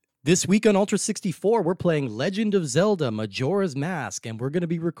This week on Ultra 64, we're playing Legend of Zelda Majora's Mask, and we're going to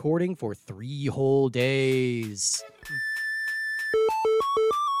be recording for 3 whole days.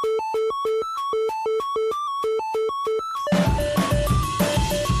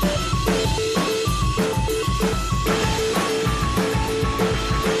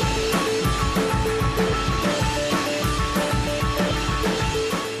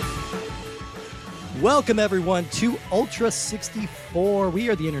 Welcome everyone to Ultra 64. We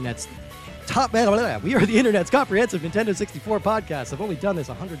are the internet's comprehensive Nintendo 64 podcast. I've only done this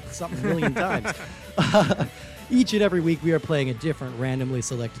 100-something million times. Each and every week we are playing a different randomly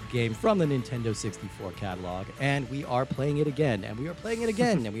selected game from the Nintendo 64 catalog, and we are playing it again, and we are playing it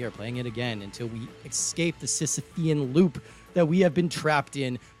again, and we are playing it again until we escape the Sisyphean loop that we have been trapped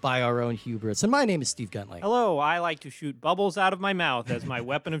in by our own hubris. And my name is Steve Guntley. Hello, I like to shoot bubbles out of my mouth as my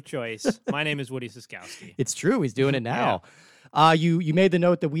weapon of choice. My name is Woody Siskowski. It's true, he's doing it now. You made the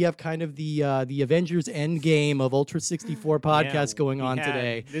note that we have kind of the Avengers Endgame of Ultra 64 podcast going on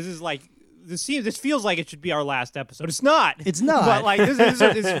today. This is like this feels like it should be our last episode. It's not. It's not. But like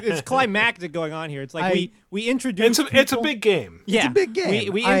it's climactic going on here. It's like we introduced. It's a big game. Yeah, it's a big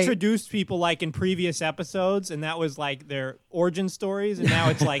game. We introduced people like in previous episodes, and that was like their origin stories, and now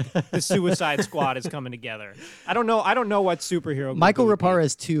it's like the Suicide Squad is coming together. I don't know what superhero. Michael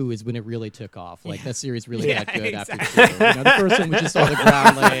Raparez 2 is when it really took off. Like that series really got good after 2. The first one was just all the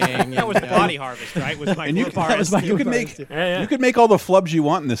ground laying. That was Body Harvest, right? Was Michael Raparez? You could make all the flubs you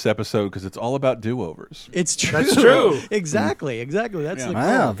want in this episode because it's all about do-overs. It's true. That's true. Exactly. That's the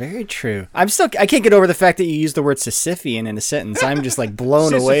Wow, goal. very true. I can't get over the fact that you used the word Sisyphean in a sentence. I'm just like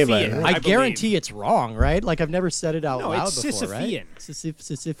blown away by Sisyphean. it. I guarantee it's wrong, right? Like I've never said it out loud it's before, Sisyphean. right?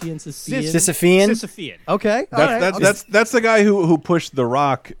 Sisyphean. Sisyphean? Okay. all right. That's the guy who pushed the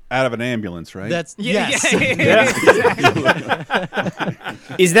rock out of an ambulance, right? Yes.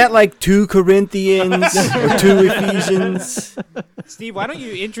 Is that like 2 Corinthians or 2 Ephesians? Steve, why don't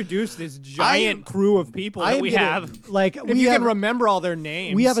you introduce this giant crew of people that we have? Like If you can remember all their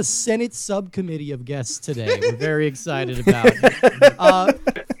names. We have a Senate subcommittee of guests today. We're very excited about it.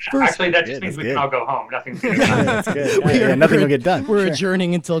 Actually, that just means we can all go home. Nothing's going to happen. That's good. Nothing will get done. We're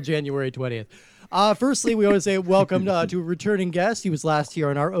adjourning until January 20th. Firstly, we always say welcome to a returning guest. He was last here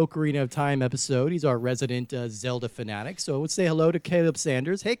on our Ocarina of Time episode. He's our resident Zelda fanatic. So let's say hello to Caleb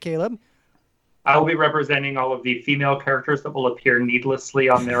Sanders. Hey, Caleb. I will be representing all of the female characters that will appear needlessly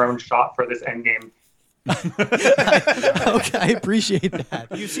on their own shot for this endgame. Okay, I appreciate that.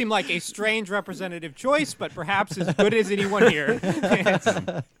 You seem like a strange representative choice, but perhaps as good as anyone here.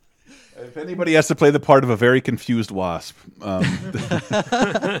 If anybody has to play the part of a very confused wasp.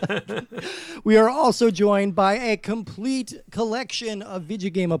 We are also joined by a complete collection of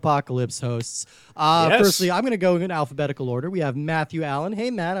Video Game Apocalypse hosts. Yes. Firstly, I'm going to go in alphabetical order. We have Matthew Allen. Hey,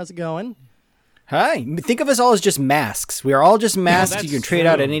 Matt, how's it going? Hi. Think of us all as just masks. We are all just masks. that's You can trade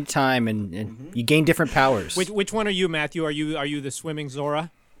out true. at any time, and you gain different powers. Which one are you, Matthew? Are you the swimming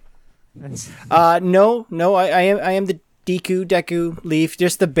Zora? No, I am the Deku, Leaf,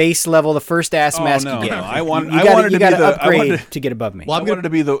 just the base level, the first mask no, you get. no. I wanted You got to upgrade to get above me. Well, I wanted to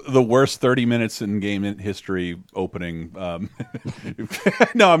be the worst 30 minutes in game history opening.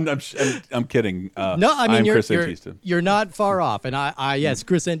 No, I'm kidding. No, I mean I'm you're Chris Antista. you're not far off, and yes,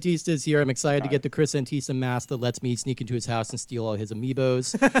 Chris Antista's here. I'm excited to get the Chris Antista mask that lets me sneak into his house and steal all his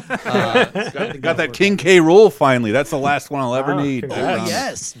amiibos. Got that King K roll finally. That's the last one I'll ever need. congrats.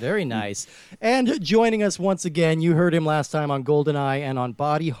 Yes, very nice. And joining us once again, you heard him last time on GoldenEye and on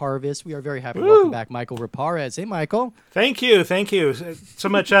Body Harvest. We are very happy to welcome back Michael Raparez. Hey, Michael. Thank you so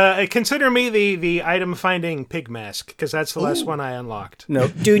much. Consider me the item finding pig mask because that's the last one I unlocked. No,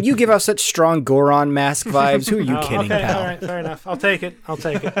 dude, you give off such strong Goron mask vibes. Who are you kidding, okay, pal? all right, fair enough. I'll take it.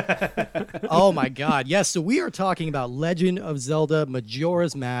 Oh my God! Yes, so we are talking about Legend of Zelda: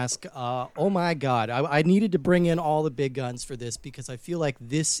 Majora's Mask. Oh my God! I needed to bring in all the big guns for this because I feel like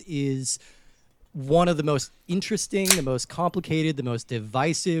this is one of the most interesting, the most complicated, the most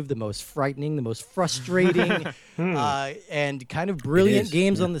divisive, the most frightening, the most frustrating, and kind of brilliant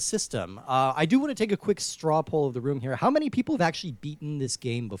games on the system. I do want to take a quick straw poll of the room here. How many people have actually beaten this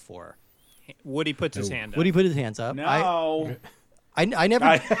game before? Woody puts his hand up. Woody put his hands up. No. I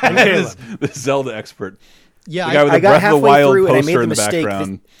never. This Zelda expert. Yeah, The guy with I the got Breath of the halfway Wild through and I made poster the in the mistake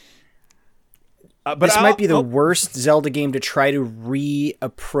background. This might be the worst Zelda game to try to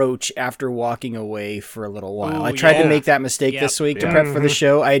reapproach after walking away for a little while. Ooh, I tried yeah. to make that mistake Yep. this week to prep for the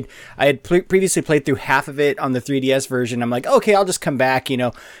show. I had previously played through half of it on the 3DS version. I'm like, okay, I'll just come back.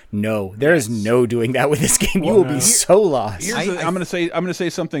 No, there is no doing that with this game. You will be so lost. I'm going to say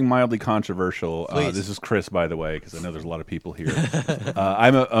something mildly controversial. Please. This is Chris, by the way, because I know there's a lot of people here.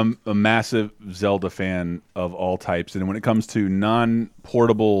 I'm a massive Zelda fan of all types, and when it comes to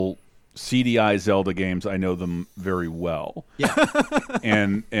non-portable CDI Zelda games, I know them very well. Yeah.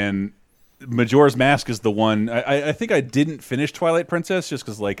 and Majora's Mask is the one. I think I didn't finish Twilight Princess just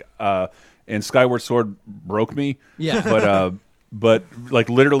because and Skyward Sword broke me. Yeah. But like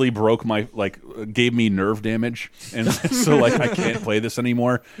literally broke my gave me nerve damage, and so I can't play this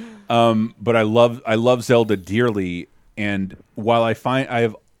anymore. But I love Zelda dearly, and while I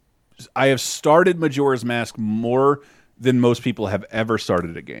have started Majora's Mask more than most people have ever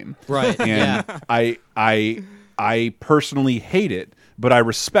started a game. Right. And I personally hate it, but I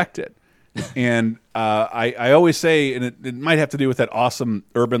respect it. And I always say, and it might have to do with that awesome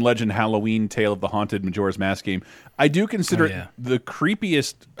urban legend Halloween Tale of the Haunted Majora's Mask game. I do consider it the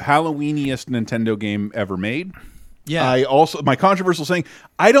creepiest, Halloweeniest Nintendo game ever made. Yeah. My controversial saying,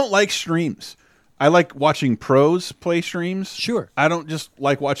 I don't like streams. I like watching pros play streams. Sure. I don't just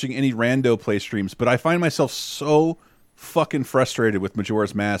like watching any rando play streams, but I find myself so fucking frustrated with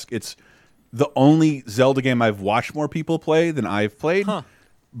Majora's Mask. It's the only Zelda game I've watched more people play than I've played. Huh.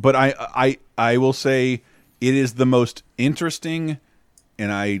 But I will say it is the most interesting,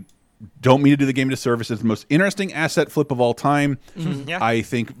 and I don't mean to do the game a disservice. It's the most interesting asset flip of all time. Yeah. I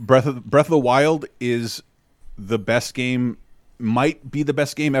think Breath of the Wild is the best game, might be the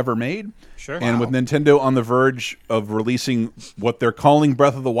best game ever made. Sure. And with Nintendo on the verge of releasing what they're calling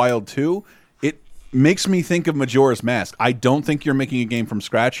Breath of the Wild 2, it makes me think of Majora's Mask. I don't think you're making a game from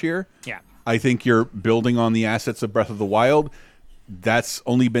scratch here. Yeah. I think you're building on the assets of Breath of the Wild. That's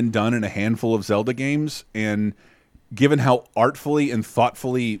only been done in a handful of Zelda games, and given how artfully and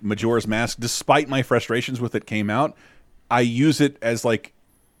thoughtfully Majora's Mask, despite my frustrations with it, came out, I use it as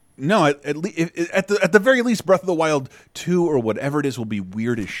no, at the very least, Breath of the Wild 2 or whatever it is will be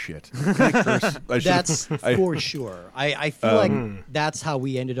weird as shit. Can I curse? That's for sure. I feel like that's how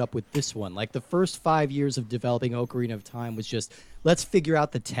we ended up with this one. Like the first 5 years of developing Ocarina of Time was just, let's figure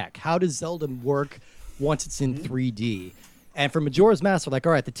out the tech. How does Zelda work once it's in 3D? And for Majora's Mask, we're like,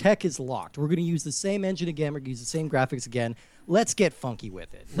 all right, the tech is locked. We're going to use the same engine again. We're going to use the same graphics again. Let's get funky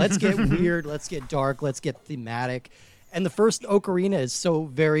with it. Let's get weird. Let's get dark. Let's get thematic. And the first Ocarina is so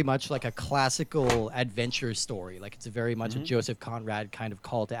very much like a classical adventure story. Like it's a very much a Joseph Conrad kind of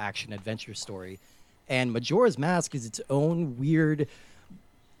call to action adventure story. And Majora's Mask is its own weird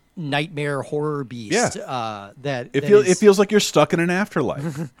nightmare horror beast. It feels like you're stuck in an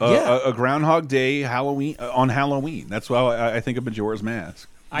afterlife. A Groundhog Day Halloween on Halloween. That's why I think of Majora's Mask.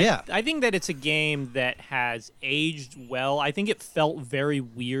 I think that it's a game that has aged well. I think it felt very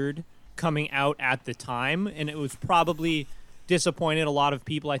weird coming out at the time, and it was probably disappointed a lot of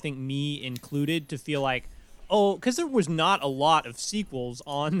people, I think me included, to feel like, oh, because there was not a lot of sequels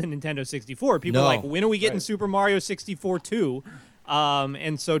on the Nintendo 64. People were like, when are we getting Super Mario 64 2?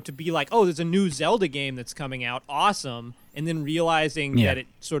 And so to be like, oh, there's a new Zelda game that's coming out, awesome, and then realizing that it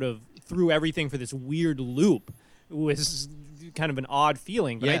sort of threw everything for this weird loop was kind of an odd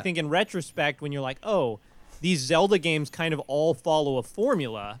feeling. But I think in retrospect, when you're like, oh, these Zelda games kind of all follow a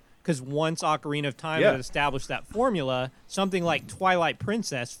formula, because once Ocarina of Time had established that formula, something like Twilight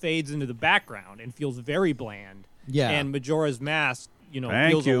Princess fades into the background and feels very bland. Yeah. And Majora's Mask,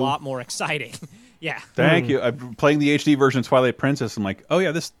 feels a lot more exciting. Yeah. Thank you. I'm playing the HD version of Twilight Princess. I'm like, oh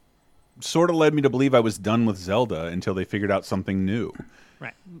yeah, this sort of led me to believe I was done with Zelda until they figured out something new.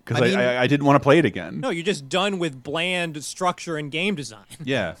 Right. Because I didn't want to play it again. No, you're just done with bland structure and game design.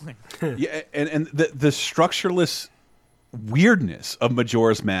 Yeah. Yeah, and the structureless weirdness of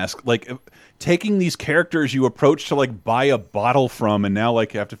Majora's Mask, like taking these characters you approach to buy a bottle from, and now you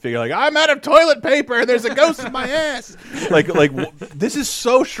have to figure I'm out of toilet paper, there's a ghost in my ass. This is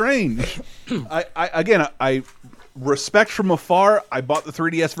so strange. I respect from afar. I bought the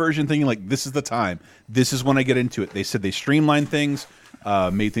 3DS version thinking this is the time. This is when I get into it. They said they streamlined things,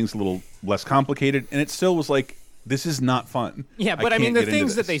 made things a little less complicated, and it still was this is not fun. Yeah, but I mean, the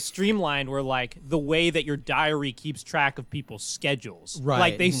things that they streamlined were the way that your diary keeps track of people's schedules.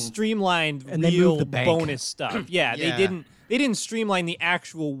 Right. They streamlined And they real moved the bank. bonus stuff. Yeah, they didn't streamline the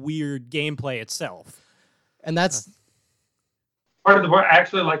actual weird gameplay itself. And that's Part of the I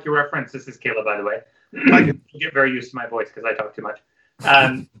actually like your reference. This is Caleb, by the way. I get very used to my voice because I talk too much.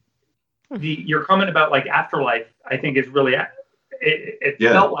 Your comment about Afterlife, I think, is really it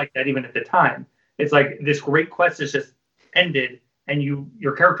felt like that even at the time. It's like this great quest has just ended, and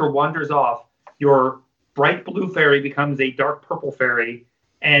your character wanders off. Your bright blue fairy becomes a dark purple fairy,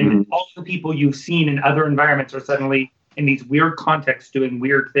 and all the people you've seen in other environments are suddenly in these weird contexts doing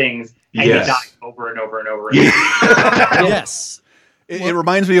weird things, and you die over and over and over again. Yes. It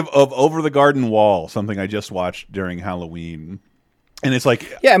reminds me of Over the Garden Wall, something I just watched during Halloween. And it's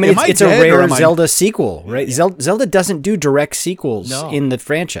like, yeah, I mean, it's a dead, or rare am I- Zelda sequel, right? Zelda doesn't do direct sequels in the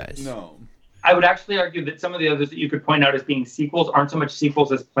franchise. No. I would actually argue that some of the others that you could point out as being sequels aren't so much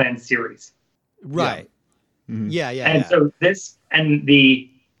sequels as planned series. Right. Yeah, yeah. And so this and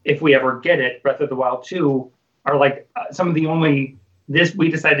if we ever get it, Breath of the Wild 2 are like some of the only, we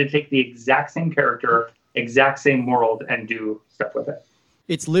decided to take the exact same character, exact same world, and do stuff with it.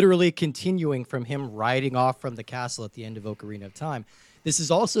 It's literally continuing from him riding off from the castle at the end of Ocarina of Time. This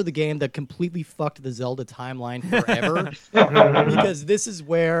is also the game that completely fucked the Zelda timeline forever. Because this is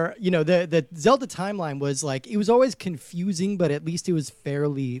where, the Zelda timeline was like, it was always confusing, but at least it was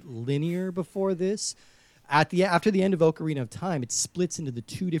fairly linear before this. After the end of Ocarina of Time, it splits into the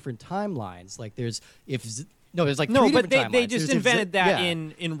two different timelines. Like there's three different timelines. They just There's invented that yeah.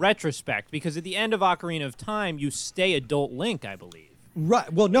 in retrospect, because at the end of Ocarina of Time, you stay adult Link, I believe.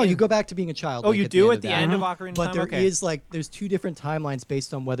 Right. Well, no, you go back to being a child. Oh, Link you at do the at the end of Ocarina of But Time? there Okay. is there's two different timelines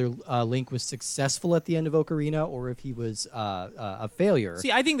based on whether Link was successful at the end of Ocarina or if he was a failure.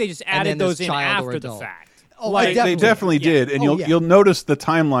 See, I think they just And added then there's those in child or after the adult. fact. Oh, They definitely did, and Oh, yeah. you'll notice the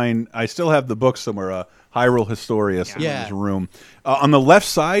timeline. I still have the book somewhere, Hyrule Historia, somewhere in this room. On the left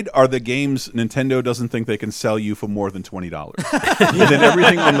side are the games Nintendo doesn't think they can sell you for more than $20, and then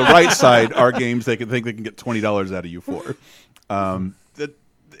everything on the right side are games they think they can get $20 out of you for.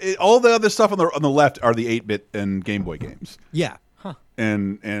 All the other stuff on the left are the 8-bit and Game Boy games. Yeah.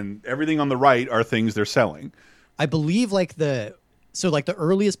 And everything on the right are things they're selling. I believe the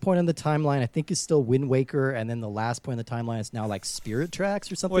earliest point on the timeline I think is still Wind Waker, and then the last point on the timeline is now like Spirit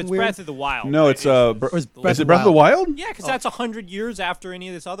Tracks or something Well, it's weird. Breath of the Wild. No, right? it's Breath is it Breath of the Wild? Yeah, because that's 100 years after any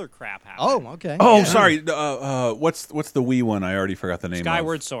of this other crap happened. Oh, okay. Oh, sorry. What's the Wii one? I already forgot the name.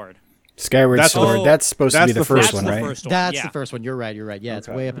 Skyward Sword. Skyward That's- Sword. oh, That's supposed to be that's the the first That's one, the right? first one. That's yeah. the first one. You're right. Yeah, it's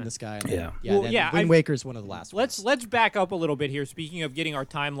way up in the sky. Yeah. Well, then yeah, Wind Waker's one of the last ones. Let's back up a little bit here. Speaking of getting our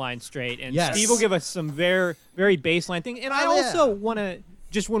timeline straight, and Yes. Steve will give us some very very baseline thing. And I Oh, yeah. also want to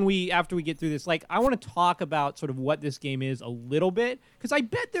just after we get through this, I want to talk about sort of what this game is a little bit, because I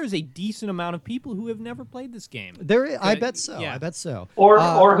bet there's a decent amount of people who have never played this game. I bet so. Yeah. I bet so.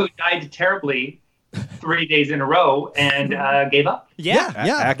 Or who died terribly 3 days in a row and gave up.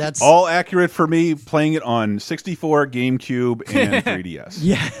 Yeah, that's all accurate for me. Playing it on 64, GameCube, and 3DS.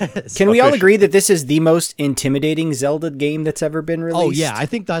 Yes. Can we all Official. agree that this is the most intimidating Zelda game that's ever been released? Oh yeah, I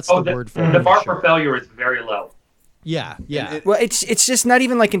think that's Oh, the word for the it. bar sure. for failure is very low. Yeah. Well, it's just not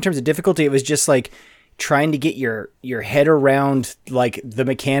even like in terms of difficulty. It was just like trying to get your head around like the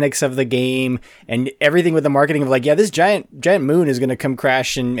mechanics of the game and everything with the marketing of like, yeah, this giant moon is going to come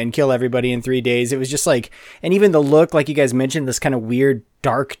crash and kill everybody in 3 days. It was just like, and even the look, like you guys mentioned, this kind of weird,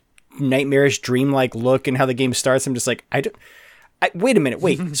 dark, nightmarish, dreamlike look and how the game starts. I'm just like, wait a minute,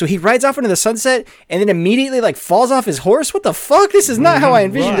 wait. So he rides off into the sunset and then immediately like falls off his horse? What the fuck? This is not how I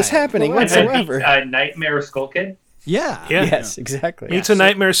envisioned this happening And then whatsoever. Nightmare Skull Kid. Yeah. Yes, exactly. Meets a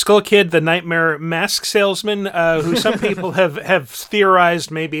Nightmare Skull Kid, the Nightmare Mask Salesman, who some people have theorized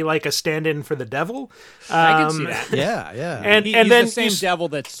maybe like a stand-in for the devil. I can see that. Yeah. And He's then the same you devil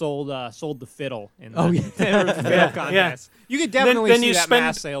that sold the fiddle in the, Oh, yeah. the fiddle contest. You could definitely then see you that spend-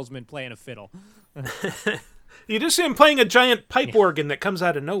 mask salesman playing a fiddle. you just see him playing a giant pipe organ that comes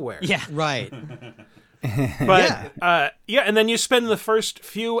out of nowhere. Yeah. Right. But and then you spend the first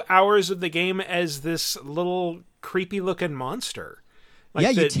few hours of the game as this little creepy looking monster.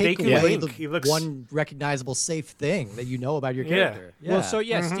 Like you the take Deku away Link, he the looks one recognizable safe thing that you know about your Yeah. character. Yeah. Well, so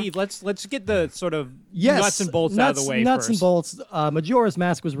Steve, let's get the sort of Yes, nuts and bolts out of the way Nuts first. and bolts. Majora's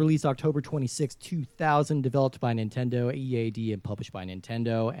Mask was released October 26, 2000, developed by Nintendo, EAD, and published by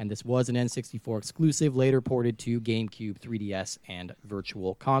Nintendo. And this was an N64 exclusive, later ported to GameCube, 3DS, and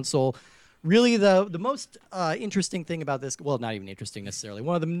Virtual Console. Really, the most interesting thing about this, well, not even interesting necessarily,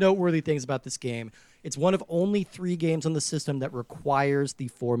 one of the noteworthy things about this game, it's one of only 3 games on the system that requires the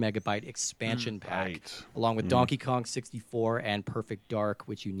 4 megabyte expansion pack, right. along with Donkey Kong 64 and Perfect Dark,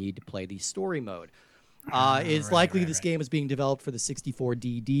 which you need to play the story mode. It's likely this game is being developed for the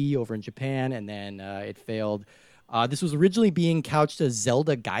 64DD over in Japan, and then it failed. This was originally being couched as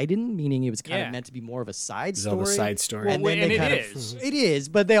Zelda Gaiden, meaning it was kind of meant to be more of a side Zelda story. side story. And Well, then they and kind it is. It is,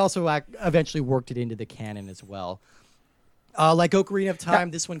 but they also eventually worked it into the canon as well. Like Ocarina of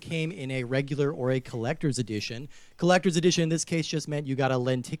Time, this one came in a regular or a collector's edition. Collector's edition in this case just meant you got a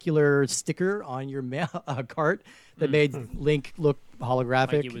lenticular sticker on your cart that made Link look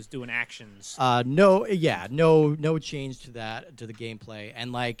holographic. Like he was doing actions. No change to that, to the gameplay.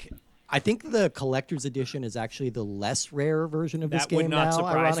 And like, I think the collector's edition is actually the less rare version of this game now, That would not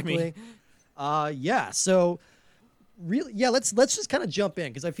surprise ironically. me. So really, let's just kind of jump in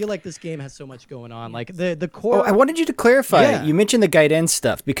because I feel like this game has so much going on. Like the core. Oh, I wanted you to clarify. Yeah. You mentioned the Gaiden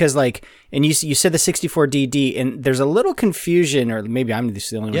stuff because, like, and you said the 64DD, and there's a little confusion, or maybe I'm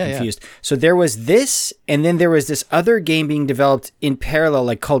the only one confused. So there was this, and then there was this other game being developed in parallel,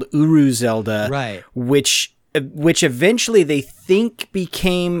 like called Uru Zelda, Right. which eventually they think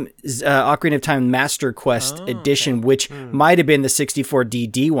became Ocarina of Time Master Quest Edition, which might have been the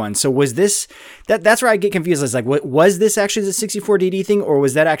 64DD one. So was this that's where I get confused. It's like, was this actually the 64DD thing, or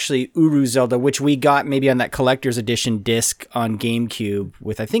was that actually Uru Zelda, which we got maybe on that collector's edition disc on GameCube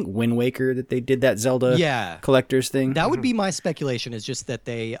with, I think, Wind Waker, that they did that Zelda collector's thing? That would be my speculation. Is just that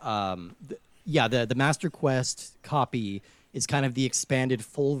they, the Master Quest copy is kind of the expanded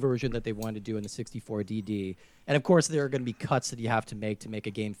full version that they wanted to do in the 64DD. And of course, there are going to be cuts that you have to make a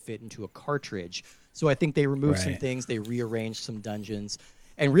game fit into a cartridge. So I think they removed some things, they rearranged some dungeons.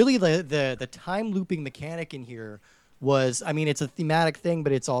 And really the time looping mechanic in here was, I mean, it's a thematic thing,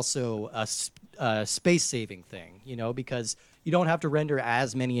 but it's also a space saving thing, because you don't have to render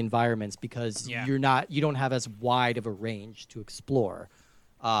as many environments because you don't have as wide of a range to explore.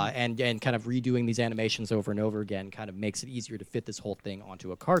 And kind of redoing these animations over and over again kind of makes it easier to fit this whole thing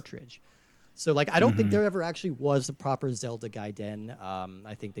onto a cartridge. So, like, I don't think there ever actually was a proper Zelda Gaiden.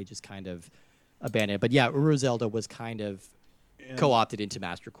 I think they just kind of abandoned it. But yeah, Uru Zelda was kind of co-opted into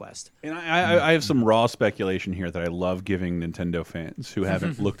Master Quest. And I have some raw speculation here that I love giving Nintendo fans who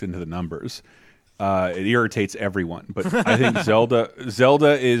haven't looked into the numbers. It irritates everyone, but I think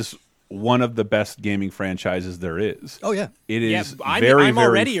Zelda is one of the best gaming franchises there is. Oh yeah, it is. I'm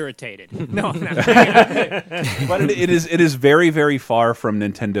already irritated. No, but it is very, very far from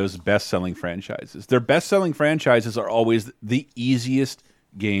Nintendo's best-selling franchises. Their best-selling franchises are always the easiest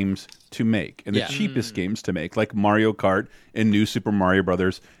games to make and the cheapest games to make, like Mario Kart and New Super Mario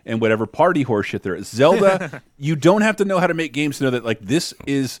Brothers and whatever party horse shit there is. Zelda, you don't have to know how to make games to know that like this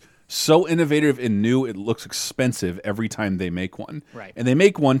is so innovative and new, it looks expensive every time they make one. Right. And they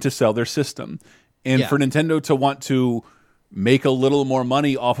make one to sell their system. And for Nintendo to want to make a little more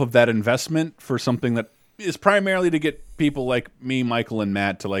money off of that investment for something that is primarily to get people like me, Michael, and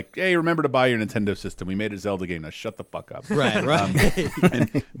Matt to like, hey, remember to buy your Nintendo system. We made a Zelda game. Now shut the fuck up. Right.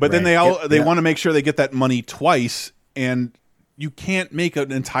 But then they want to make sure they get that money twice, and you can't make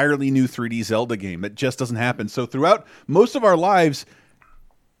an entirely new 3D Zelda game. That just doesn't happen. So throughout most of our lives,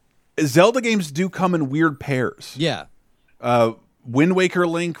 Zelda games do come in weird pairs. Yeah. Wind Waker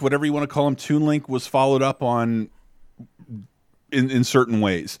Link, whatever you want to call him, Toon Link, was followed up on in certain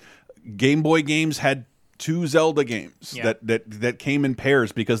ways. Game Boy games had two Zelda games that came in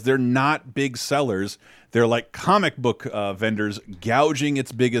pairs because they're not big sellers. They're like comic book vendors gouging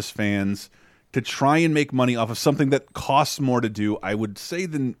its biggest fans to try and make money off of something that costs more to do, I would say,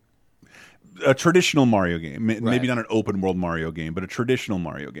 than a traditional Mario game. Maybe not an open world Mario game, but a traditional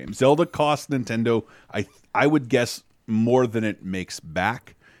Mario game. Zelda costs Nintendo, I would guess, more than it makes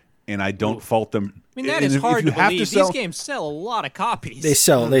back, and I don't fault them. I mean, that is hard to believe. These games sell a lot of copies. They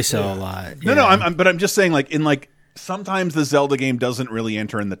sell a lot. No, but I'm just saying, like, sometimes the Zelda game doesn't really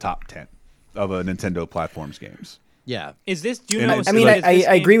enter in the top 10 of a Nintendo platforms games. Yeah. Is this? Do you know? I mean,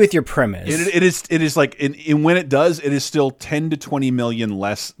 I agree with your premise. It is like, when it does, it is still 10 to 20 million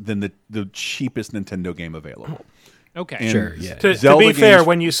less than the cheapest Nintendo game available. Okay, and sure. Yeah. To be fair,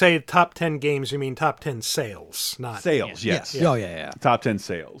 when you say top 10 games, you mean top 10 sales, not sales. Yes. Oh yeah. Top 10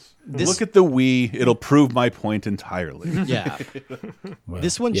 sales. Look at the Wii; it'll prove my point entirely. Yeah.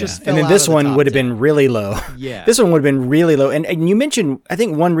 This one just fell and then out this of the one top would have 10. been really low. Yeah. This one would have been really low. And you mentioned, I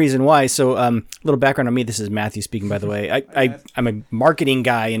think, one reason why. So, a little background on me. This is Matthew speaking, by the way. I'm a marketing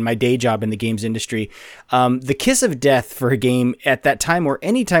guy in my day job in the games industry. The kiss of death for a game at that time or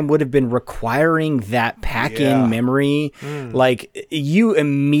any time would have been requiring that pack-in memory. Like, you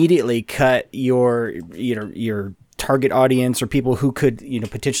immediately cut your target audience or people who could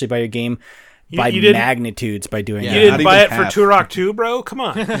potentially buy your game by magnitudes by doing that. You didn't buy it for Turok 2, bro? Come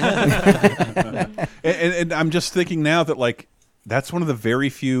on. and I'm just thinking now that, like, that's one of the very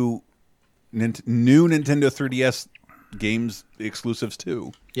few new Nintendo 3DS games exclusives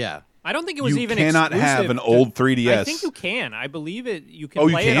too. Yeah. I don't think it was You even cannot exclusive have an old 3DS. I think you can. I believe it. You can Oh,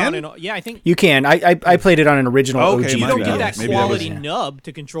 you play it can? on an. Yeah, I think You can. I played it on an original Okay, OG. you my don't bad. get that Maybe that quality was- nub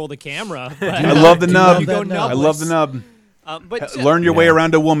to control the camera. I love the nub. You go I love the nub. But Learn your way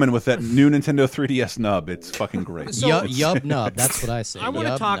around a woman with that new Nintendo 3DS nub. It's fucking great. Yub nub. That's what I say. I want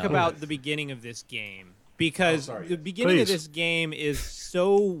to Yub talk nub. about the beginning of this game because the beginning of this game is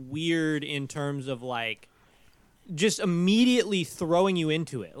so weird in terms of like just immediately throwing you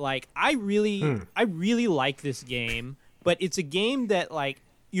into it. Like I really like this game, but it's a game that like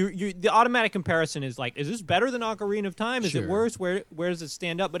you the automatic comparison is like, is this better than Ocarina of Time? Is it worse? Where does it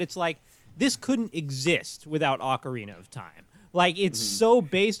stand up? But it's like this couldn't exist without Ocarina of Time. Like it's so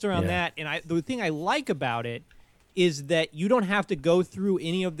based around that, and the thing I like about it is that you don't have to go through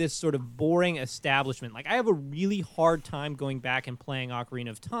any of this sort of boring establishment. Like I have a really hard time going back and playing Ocarina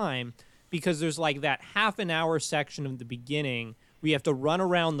of Time because there's like that half an hour section of the beginning where you have to run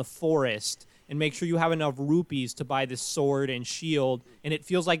around the forest and make sure you have enough rupees to buy this sword and shield, and it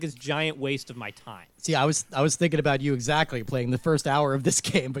feels like this giant waste of my time. See, I was thinking about you exactly playing the first hour of this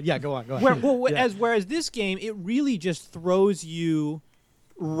game, but yeah, go on. Whereas this game, it really just throws you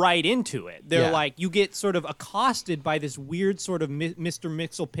right into it. They're like, you get sort of accosted by this weird sort of Mr.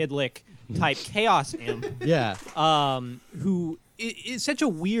 Mixelpidlick type chaos imp. Who is such a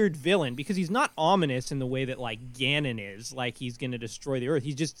weird villain because he's not ominous in the way that like Ganon is, like he's going to destroy the earth.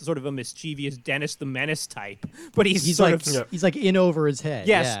 He's just sort of a mischievous Dennis the Menace type, but he's like in over his head.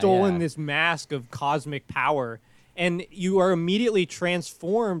 Stolen this mask of cosmic power. And you are immediately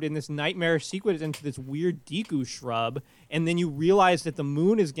transformed in this nightmarish sequence into this weird Deku shrub, and then you realize that the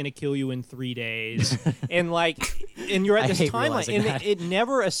moon is going to kill you in 3 days, and you're at this timeline, and it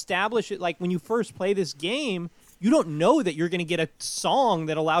never established it. Like when you first play this game, you don't know that you're going to get a song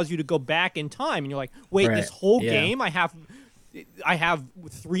that allows you to go back in time, and you're like, wait, this whole game I have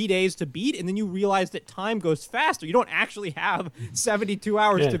 3 days to beat, and then you realize that time goes faster. You don't actually have 72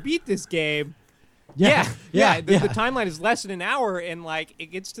 hours to beat this game. The timeline is less than an hour, and like it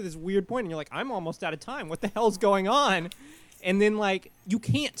gets to this weird point, and you're like, I'm almost out of time. What the hell's going on? And then like you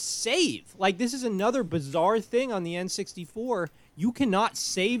can't save. Like this is another bizarre thing on the N64. You cannot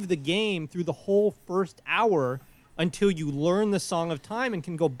save the game through the whole first hour until you learn the Song of Time and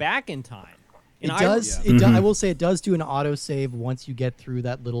can go back in time. And I will say it does do an auto save once you get through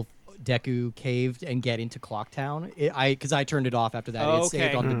that little Deku cave and get into Clocktown. Because I turned it off after that. It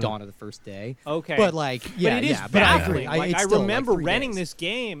saved on the dawn of the first day. Okay, but like, but it is baffling. I remember like renting this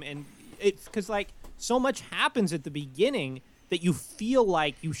game, and it's because like so much happens at the beginning that you feel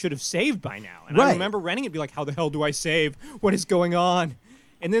like you should have saved by now. And I remember renting it, be like, how the hell do I save? What is going on?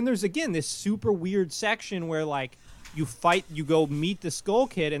 And then there's again this super weird section where like you go meet the Skull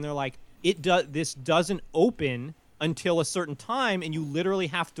Kid, and they're like, this doesn't open until a certain time, and you literally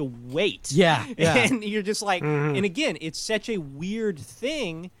have to wait. And you're just like, and again, it's such a weird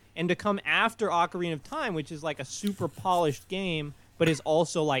thing, and to come after Ocarina of Time, which is like a super polished game, but is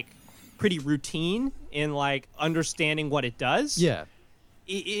also like pretty routine in like understanding what it does.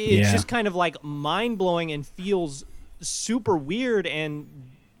 It's just kind of like mind-blowing and feels super weird, and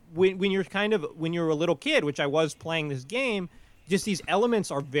when you're a little kid, which I was playing this game, just these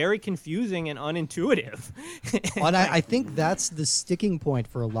elements are very confusing and unintuitive. And I think that's the sticking point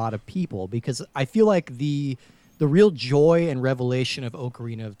for a lot of people, because I feel like the real joy and revelation of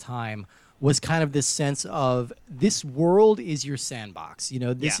Ocarina of Time was kind of this sense of this world is your sandbox. You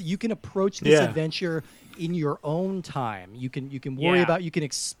know, you can approach this adventure in your own time. You can worry about, you can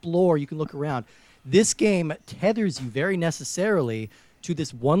explore, you can look around. This game tethers you very necessarily to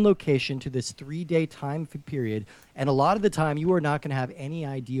this one location, to this 3-day time period, and a lot of the time you are not going to have any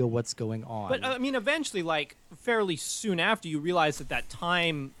idea what's going on. But I mean, eventually, like fairly soon after, you realize that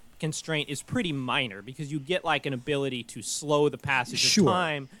time constraint is pretty minor, because you get like an ability to slow the passage of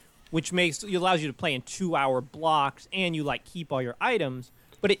time, which allows you to play in 2-hour blocks, and you like keep all your items.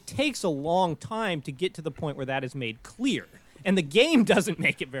 But it takes a long time to get to the point where that is made clear. And the game doesn't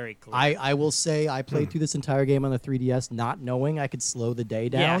make it very clear. I will say I played through this entire game on the 3DS not knowing I could slow the day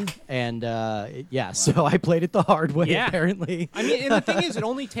down. And so I played it the hard way, apparently. I mean, and the thing is, it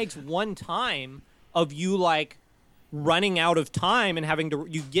only takes one time of you, like, running out of time and having to...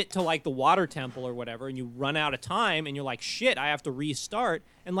 You get to, like, the water temple or whatever, and you run out of time, and you're like, shit, I have to restart.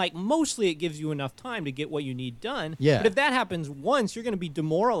 And, like, mostly it gives you enough time to get what you need done. But if that happens once, you're going to be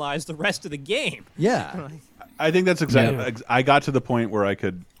demoralized the rest of the game. I think that's exactly. I got to the point where I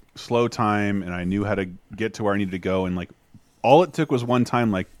could slow time, and I knew how to get to where I needed to go, and like all it took was one time.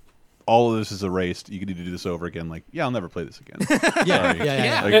 Like all of this is erased. You need to do this over again. Like I'll never play this again.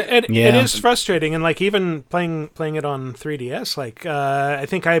 It is frustrating, and like even playing it on 3DS. Like I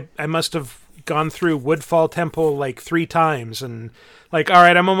think I must have gone through Woodfall Temple like 3 times, and like all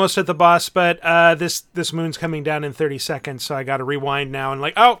right, I'm almost at the boss, but this moon's coming down in 30 seconds, so I got to rewind now, and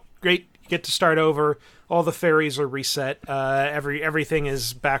like oh great. Get to start over. all the fairies are reset. Everything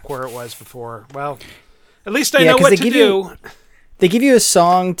is back where it was before. Well, at least I know what to do. They give you a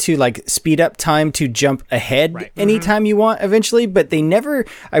song to like speed up time to jump ahead anytime you want eventually, but they never,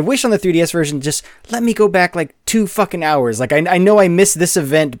 I wish on the 3DS version, just let me go back like 2 fucking hours. Like I know I missed this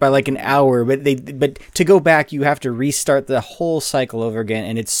event by like an hour, but to go back, you have to restart the whole cycle over again.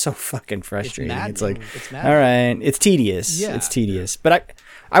 And it's so fucking frustrating. It's like, all right, it's tedious. Yeah. It's tedious. But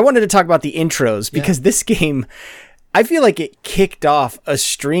I wanted to talk about the intros because this game, I feel like it kicked off a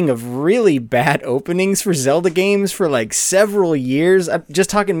string of really bad openings for Zelda games for like several years. I'm just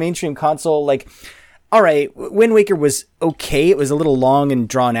talking mainstream console. Like, all right, Wind Waker was okay. It was a little long and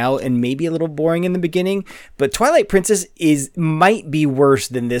drawn out and maybe a little boring in the beginning, but Twilight Princess might be worse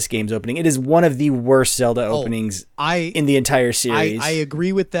than this game's opening. It is one of the worst Zelda openings in the entire series. I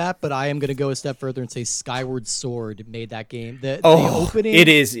agree with that, but I am going to go a step further and say Skyward Sword made that game. The opening, it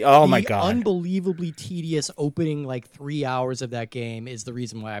is. Oh my god, unbelievably tedious opening. Like 3 hours of that game is the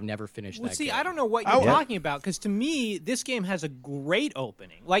reason why I've never finished that game. I don't know what you're talking about, because to me, this game has a great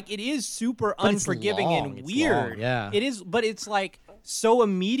opening. Like, it is super unforgiving and weird. Yeah, it is, but it's like so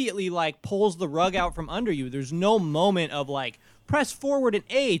immediately like pulls the rug out from under you. There's no moment of like press forward and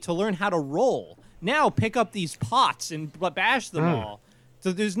A to learn how to roll. Now pick up these pots and bash them all.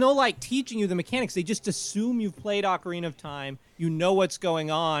 So there's no like teaching you the mechanics. They just assume you've played Ocarina of Time, you know what's going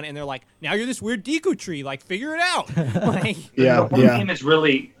on, and they're like, now you're this weird Deku Tree, like figure it out. Like, the game is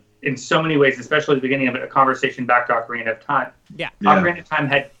really, in so many ways, especially the beginning of it, a conversation back to Ocarina of Time. Ocarina of Time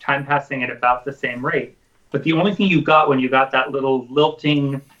had time passing at about the same rate. But the only thing you got when you got that little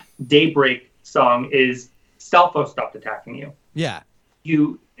lilting Daybreak song is Stalfo stopped attacking you. Yeah.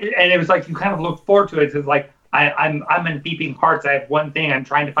 And it was like you kind of looked forward to it. It's like I'm in beeping hearts. I have one thing. I'm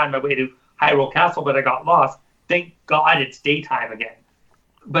trying to find my way to Hyrule Castle, but I got lost. Thank God it's daytime again.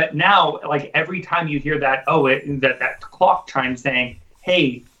 But now, like every time you hear that, that clock chime saying,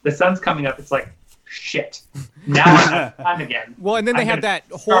 "Hey, the sun's coming up," it's like, shit. Now I'm time again. Well, and then they have that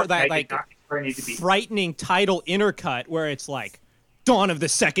frightening title intercut where it's like dawn of the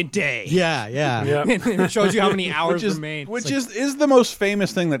second day. Yeah. And it shows you how many hours remain. Which is the most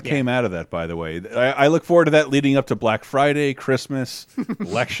famous thing that came out of that, by the way. I look forward to that leading up to Black Friday, Christmas,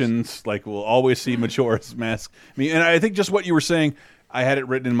 elections. Like, we'll always see Majora's Mask. I mean, and I think just what you were saying, I had it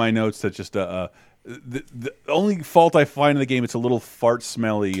written in my notes that just the only fault I find in the game, it's a little fart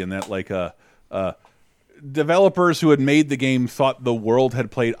smelly, and that like developers who had made the game thought the world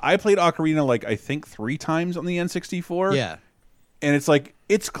had played. I played Ocarina like I think 3 times on the N64. Yeah. And it's like,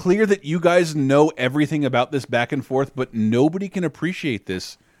 it's clear that you guys know everything about this back and forth, but nobody can appreciate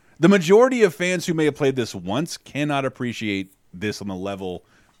this. The majority of fans who may have played this once cannot appreciate this on the level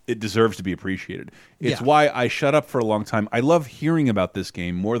it deserves to be appreciated. It's why I shut up for a long time. I love hearing about this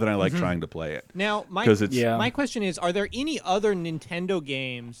game more than I like trying to play it. Now, my question is, are there any other Nintendo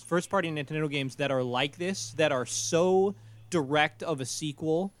games, first-party Nintendo games, that are like this, that are so direct of a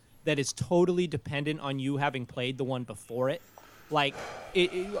sequel that is totally dependent on you having played the one before it? Like,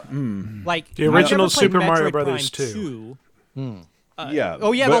 like the original Super Mario Metroid Brothers Prime 2.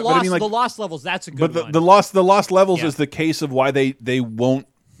 The Lost Levels. That's a good one. The Lost Levels is the case of why they won't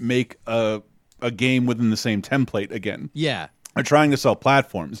make a game within the same template again. Yeah, they're trying to sell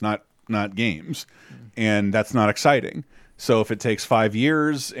platforms, not games, and that's not exciting. So if it takes 5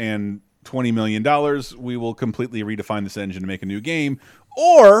 years and $20 million, we will completely redefine this engine to make a new game,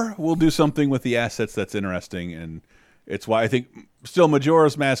 or we'll do something with the assets that's interesting. And it's why I think still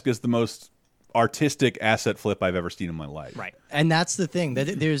Majora's Mask is the most artistic asset flip I've ever seen in my life. Right. And that's the thing, that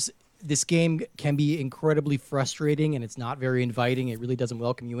this game can be incredibly frustrating, and it's not very inviting. It really doesn't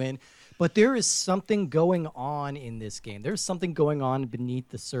welcome you in. But there is something going on in this game. There's something going on beneath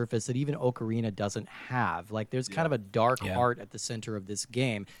the surface that even Ocarina doesn't have. Like, there's kind of a dark heart at the center of this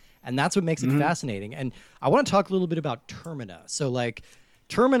game, and that's what makes it fascinating. And I want to talk a little bit about Termina. So, like,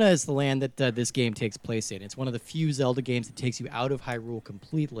 Termina is the land that this game takes place in. It's one of the few Zelda games that takes you out of Hyrule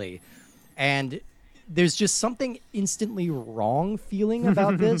completely. And there's just something instantly wrong feeling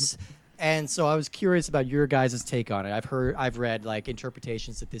about this. And so I was curious about your guys' take on it. I've read like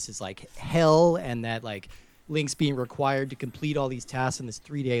interpretations that this is like hell, and that like Link's being required to complete all these tasks in this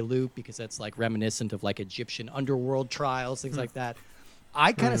 3-day loop because that's like reminiscent of like Egyptian underworld trials, things like that.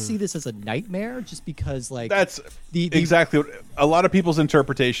 I kind of see this as a nightmare, just because like that's exactly what a lot of people's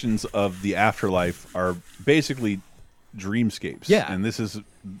interpretations of the afterlife are basically dreamscapes. Yeah. And this is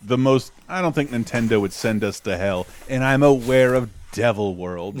the most, I don't think Nintendo would send us to hell. And I'm aware of Devil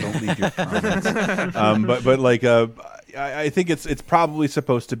World. Don't leave your comments. But like I think it's probably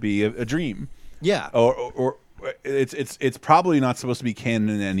supposed to be a dream. Yeah. it's probably not supposed to be canon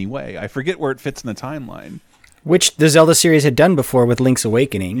in any way. I forget where it fits in the timeline. Which the Zelda series had done before with Link's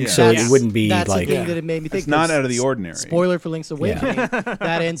Awakening, so it wouldn't be that's like... the thing that it made me think. It's not out of the ordinary. Spoiler for Link's Awakening,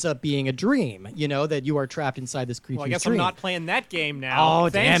 that ends up being a dream, that you are trapped inside this creature's Well, I guess dream. I'm not playing that game now. Oh,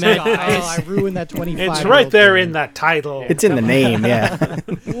 Thanks, damn it. guys. I ruined that 25. It's right there in that title. It's in the name, yeah.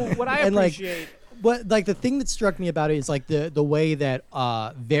 Well, what I And, like, appreciate... But the thing that struck me about it is like the way that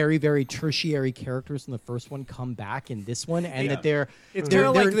very, very tertiary characters in the first one come back in this one, and that It's they're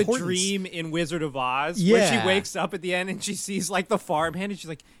kind of like the importance. dream in Wizard of Oz, where Yeah. she wakes up at the end and she sees like the farmhand, and she's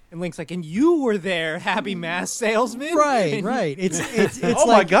like, and Link's like, and you were there, happy mask salesman, Right, And right. It's Oh like,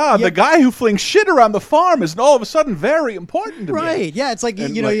 my God! yeah, The guy who flings shit around the farm is all of a sudden very important to me. right? Yeah, it's like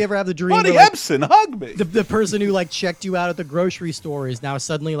And, you like, ever have the dream Buddy where, like, Ebsen, hug me. the person who like checked you out at the grocery store is now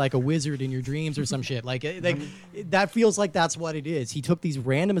suddenly like a wizard in your dreams or some shit. Like that feels like that's what it is. He took these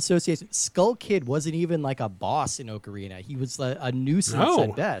random associations. Skull Kid wasn't even like a boss in Ocarina. He was a nuisance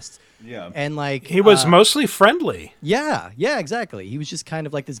at best. Yeah. And like He was mostly friendly. Yeah, exactly. He was just kind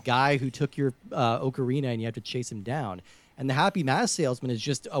of like this guy who took your ocarina and you have to chase him down. And the Happy Mask Salesman is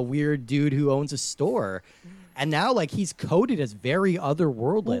just a weird dude who owns a store. And now, like, he's coded as very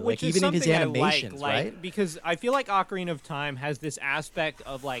otherworldly, Well, like which is even in his something I animations, like, right? Because I feel like Ocarina of Time has this aspect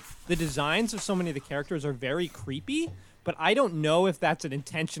of like the designs of so many of the characters are very creepy, but I don't know if that's an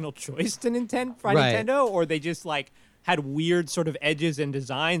intentional choice to Right. Nintendo, or they just like had weird sort of edges and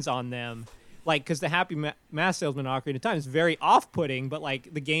designs on them. Like, because the Happy Mask Salesman in Ocarina of Time is very off-putting, but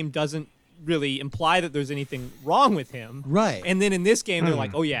like the game doesn't really imply that there's anything wrong with him. Right. And then in this game, they're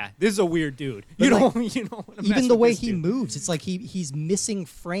like, oh yeah, this is a weird dude. But, You like, don't wanna mess Even the with way this he dude. moves, it's like he's missing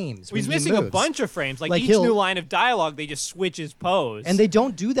frames. He's when he missing a moves. bunch of frames. Like Like, each he'll- new line of dialogue, they just switch his pose. And they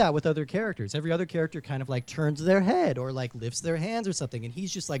don't do that with other characters. Every other character kind of like turns their head or like lifts their hands or something, and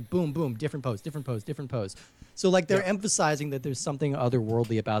he's just like boom, boom, different pose, different pose, different pose. So like they're emphasizing that there's something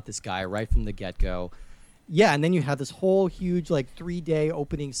otherworldly about this guy right from the get-go. Yeah, and then you have this whole huge like 3-day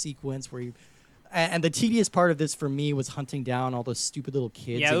opening sequence where you. And the tedious part of this for me was hunting down all those stupid little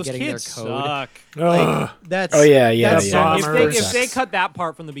kids yeah, and those getting kids their code. suck. Like, that's Oh, yeah, that's yeah. If Bummer. they cut that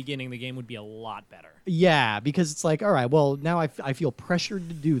part from the beginning, the game would be a lot better. Yeah, because it's like, all right, well, now I feel pressured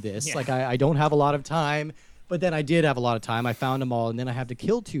to do this. Yeah. Like, I don't have a lot of time, but then I did have a lot of time. I found them all, and then I have to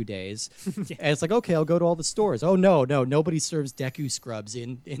kill 2 days. And it's like, okay, I'll go to all the stores. Oh, no, nobody serves Deku scrubs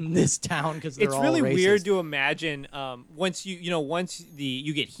in this town because they're It's all really racist. weird to imagine once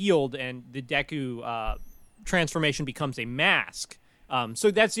you get healed and the Deku transformation becomes a mask.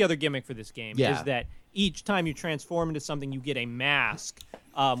 So that's the other gimmick for this game Yeah. is that each time you transform into something, you get a mask.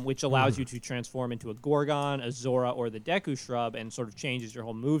 Which allows you to transform into a Gorgon, a Zora, or the Deku Shrub, and sort of changes your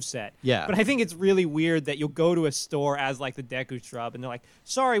whole moveset. Yeah. But I think it's really weird that you'll go to a store as like the Deku Shrub, and they're like,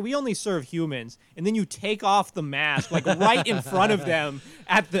 "Sorry, we only serve humans," and then you take off the mask like right in front of them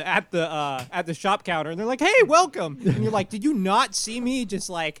at the shop counter, and they're like, "Hey, welcome," and you're like, "Did you not see me just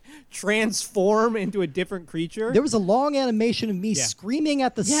like transform into a different creature?" There was a long animation of me Yeah. screaming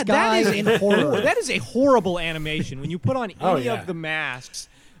at the Yeah, sky that is in horror. That is a horrible animation. When you put on any yeah. of the masks,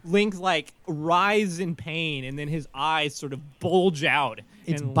 Link like writhes in pain, and then his eyes sort of bulge out.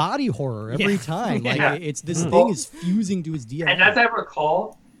 It's and, body horror every Yeah. time. Like Yeah. it's this thing is fusing to his DNA. And as I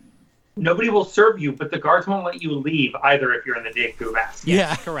recall, nobody will serve you, but the guards won't let you leave either if you're in the Deku mask.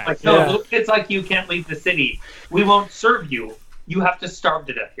 yeah, correct. Like, no, Yeah. little kids like you can't leave the city. We won't serve you. You have to starve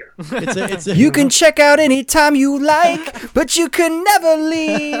to death here. it's a You can check out anytime you like, but you can never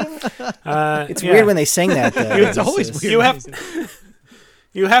leave. It's weird when they sing that, though. it's always weird. You when have they say-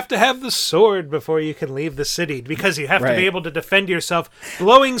 you have to have the sword before you can leave the city because you have to Right. be able to defend yourself.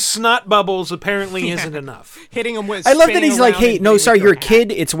 Blowing snot bubbles apparently isn't enough. hitting him with. I love that spinning he's like, around hey, and no, hitting sorry, with you're a your hat.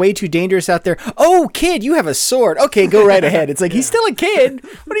 kid. It's way too dangerous out there. Oh, kid, you have a sword. Okay, go right ahead. It's like, he's still a kid.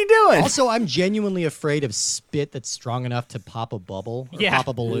 What are you doing? Also, I'm genuinely afraid of spit that's strong enough to pop a bubble or Yeah. pop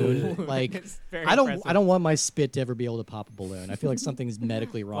a balloon. Like, It's very I don't impressive. want my spit to ever be able to pop a balloon. I feel like something's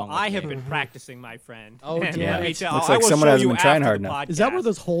medically wrong. Well, with I have me. been practicing, my friend. Oh, And dear. let me tell- Looks I like will someone show hasn't you been trying after hard the enough. Is that where podcast.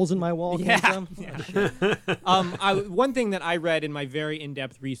 those holes in my wall came from? One thing that I read in my very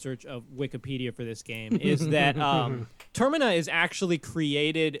in-depth research of Wikipedia for this game is that Termina is actually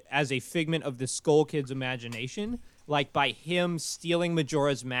created as a figment of the Skull Kid's imagination. Like by him stealing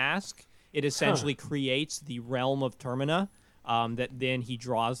Majora's Mask, it essentially creates the realm of Termina that then he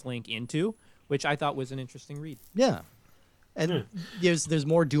draws Link into, which I thought was an interesting read. Yeah. And there's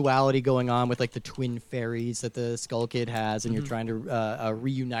more duality going on with like the twin fairies that the Skull Kid has, and you're trying to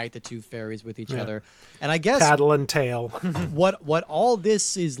reunite the two fairies with each other. And I guess Paddle and tail. what all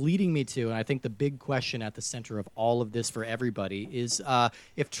this is leading me to, and I think the big question at the center of all of this for everybody is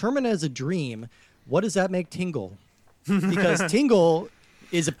if Termina is a dream, what does that make Tingle? Because Tingle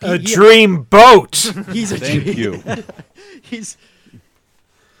is a dream boat. He's a Thank you. he's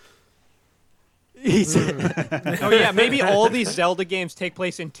Oh yeah, maybe all these Zelda games take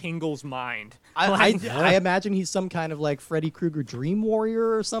place in Tingle's mind. I imagine he's some kind of like Freddy Krueger dream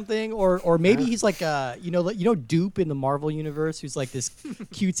warrior or something, or maybe he's like you know Dupe in the Marvel universe, who's like this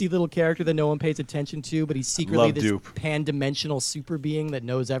cutesy little character that no one pays attention to, but he's secretly Love this Dupe. pan-dimensional super being that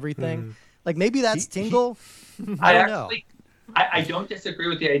knows everything. Like maybe that's Tingle. I don't know. I don't disagree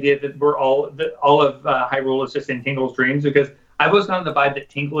with the idea that all of Hyrule is just in Tingle's dreams, because I've always gotten the vibe that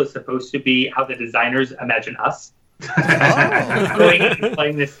Tingle is supposed to be how the designers imagine us. Going and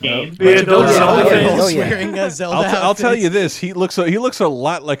playing this game. Wearing a Zelda I'll tell outfits. you this: he looks a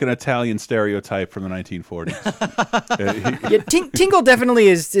lot like an Italian stereotype from the 1940s. Tingle definitely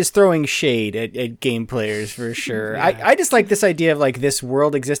is throwing shade at game players for sure. Yeah. I just like this idea of like this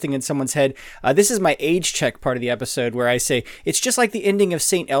world existing in someone's head. This is my age check part of the episode where I say it's just like the ending of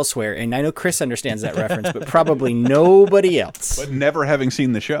Saint Elsewhere, and I know Chris understands that reference, but probably nobody else. But never having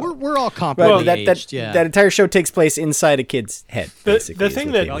seen the show, We're all competently aged. That entire show takes place inside a kid's head. The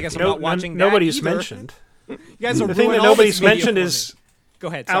thing that I guess I'm not watching nobody's that either. mentioned. You guys are The thing that ruining all nobody's this video mentioned for is me. Go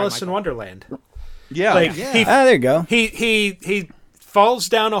ahead. Sorry, Alice in Michael. Wonderland. yeah, Like there you go. he falls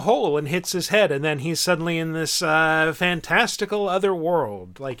down a hole and hits his head, and then he's suddenly in this fantastical other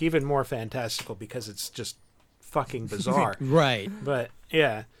world, like even more fantastical because it's just fucking bizarre. Right. But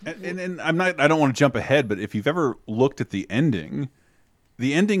yeah, and I don't want to jump ahead, but if you've ever looked at the ending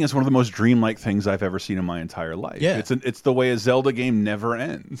is one of the most dreamlike things I've ever seen in my entire life. Yeah. It's the way a Zelda game never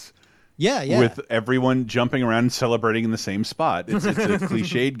ends. Yeah. With everyone jumping around and celebrating in the same spot. It's a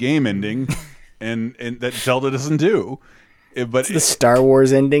cliched game ending, and that Zelda doesn't do. But It's the Star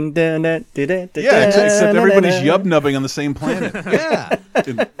Wars ending. except everybody's yub-nubbing on the same planet. Yeah.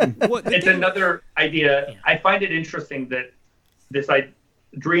 It's another idea. I find it interesting that this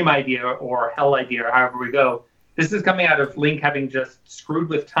dream idea or hell idea, or however we go, this is coming out of Link having just screwed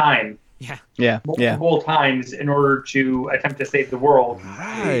with time multiple times in order to attempt to save the world.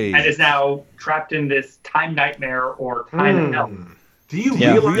 Right. And is now trapped in this time nightmare or time hell. Do you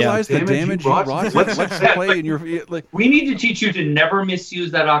realize the damage you wrought? Let's play in your... Like, We need to teach you to never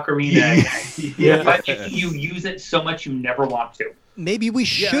misuse that ocarina. By making you use it so much you never want to. Maybe we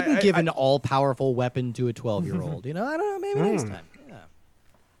shouldn't give an all-powerful weapon to a 12-year-old. I don't know. Maybe next time.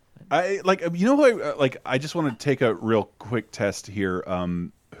 I just want to take a real quick test here.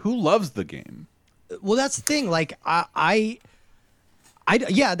 Who loves the game? Well, that's the thing. Like, yeah,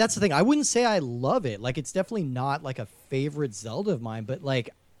 that's the thing. I wouldn't say I love it. Like, it's definitely not like a favorite Zelda of mine, but like,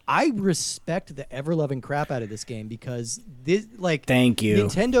 I respect the ever-loving crap out of this game because this, like, thank you.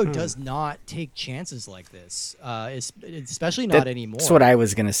 Nintendo does not take chances like this, especially not anymore. That's what I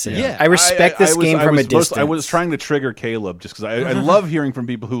was gonna say. Yeah. I respect this game from a distance. I was trying to trigger Caleb just because I love hearing from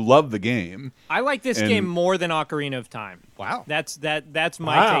people who love the game. I like this game more than Ocarina of Time. Wow. That's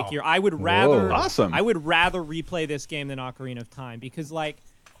my take here. I would rather Awesome. I would rather replay this game than Ocarina of Time because, like,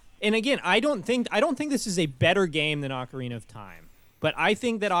 and again, I don't think this is a better game than Ocarina of Time. But I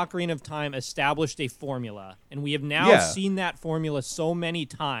think that Ocarina of Time established a formula, and we have now seen that formula so many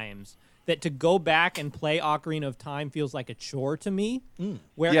times that to go back and play Ocarina of Time feels like a chore to me.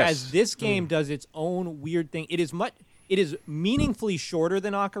 Whereas this game does its own weird thing. It is meaningfully shorter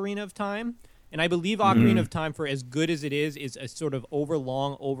than Ocarina of Time, and I believe Ocarina of Time, for as good as it is a sort of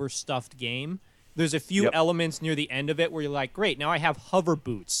overlong, overstuffed game. There's a few elements near the end of it where you're like, great, now I have hover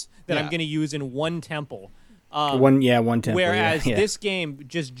boots that I'm going to use in one temple. One temple. Whereas this game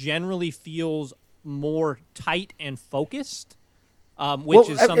just generally feels more tight and focused, which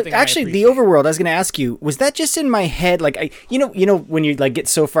is something. Actually, the overworld. I was going to ask you: was that just in my head? Like, you know, when you like get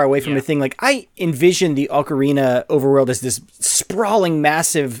so far away from the thing, like I envision the Ocarina overworld as this sprawling,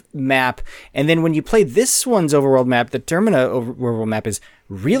 massive map, and then when you play this one's overworld map, the Termina overworld map is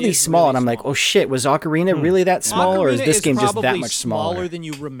really small, and I'm like, oh shit, was Ocarina really that small, or is this game just that much smaller than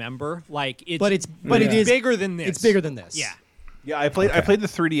you remember? Like, it is bigger than this. It's bigger than this. Yeah. I played the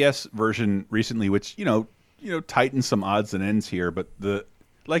 3DS version recently, which tightens some odds and ends here, but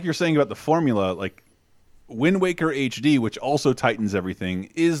like you're saying about the formula, like Wind Waker HD, which also tightens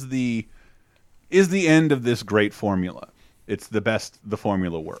everything, is the end of this great formula. It's the best the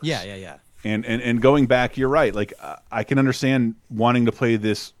formula works. Yeah. And going back, you're right. Like I can understand wanting to play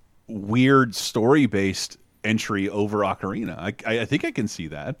this weird story-based entry over Ocarina. I think I can see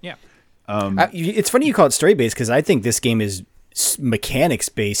that. Yeah. It's funny you call it story-based because I think this game is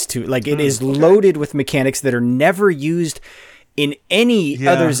mechanics-based too. Like it is loaded with mechanics that are never used in any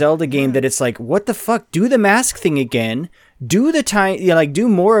other Zelda game. That it's like, what the fuck? Do the mask thing again. do the time, like do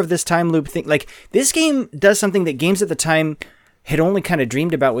more of this time loop thing. Like this game does something that games at the time had only kind of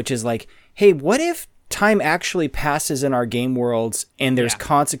dreamed about, which is like, hey, what if time actually passes in our game worlds and there's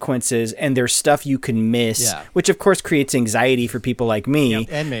consequences and there's stuff you can miss, which of course creates anxiety for people like me.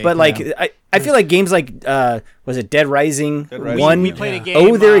 And me. But like, I feel like games like, was it Dead Rising 1? We played a game,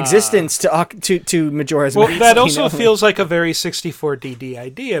 owe their existence to Majora's Mask. Well, that also feels like a very 64DD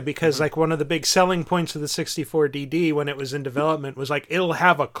idea, because like one of the big selling points of the 64DD when it was in development was like it'll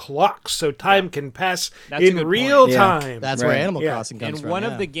have a clock so time can pass in real time. That's where Animal Crossing comes from. And one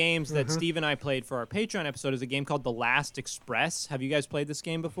of the games that Steve and I played for our Patreon episode is a game called The Last Express. Have you guys played this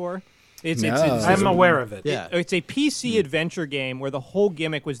game before? I'm aware of it. Yeah. It's a PC adventure game where the whole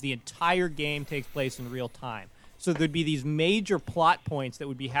gimmick was the entire game takes place in real time. So there'd be these major plot points that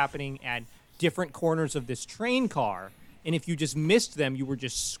would be happening at different corners of this train car, and if you just missed them, you were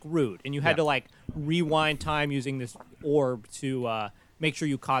just screwed. And you had to like rewind time using this orb to make sure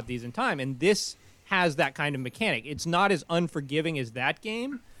you caught these in time. And this has that kind of mechanic. It's not as unforgiving as that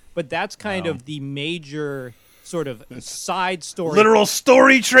game, but that's kind of the major sort of side story. Literal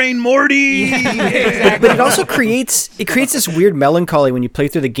story train Morty. But it also creates this weird melancholy when you play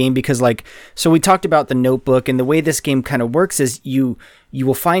through the game, because like, so we talked about the notebook, and the way this game kind of works is you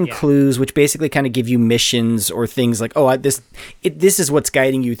will find clues which basically kind of give you missions or things like, this is what's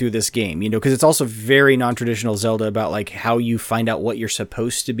guiding you through this game, because it's also very non-traditional Zelda about like how you find out what you're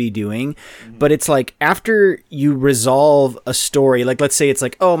supposed to be doing. But it's like after you resolve a story, like let's say it's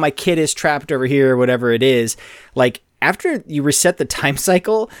like, oh, my kid is trapped over here or whatever it is, like after you reset the time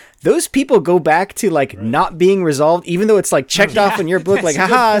cycle, those people go back to like not being resolved, even though it's like checked off in your book, like,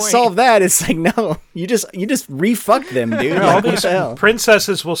 haha, solve that. It's like, no, you just refuck them, dude. All these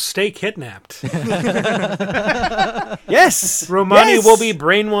princesses will stay kidnapped. Yes. Romani will be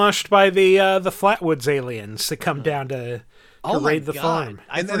brainwashed by the Flatwoods aliens that come down to raid the farm.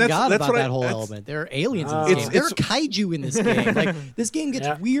 I forgot about that whole element. There are aliens in this game. There are kaiju in this game. Like this game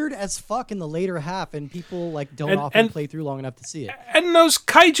gets weird as fuck in the later half, and people like don't often play through long enough to see it. And those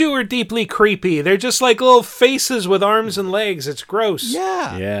kaiju are deeply creepy. They're just like little faces with arms and legs. It's gross.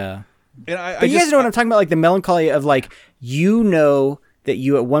 Yeah. But you guys know what I'm talking about? Like the melancholy of like, that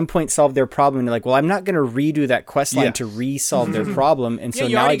you at one point solved their problem, and you're like, well, I'm not going to redo that quest line to re-solve their problem, and so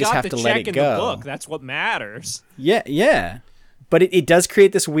now I just have to let it go. The book. That's what matters. Yeah. But it does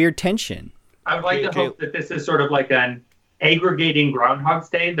create this weird tension. I would like to hope that this is sort of like an aggregating Groundhog's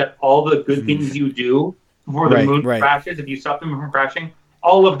Day, that all the good things you do before the moon crashes, if you stop them from crashing,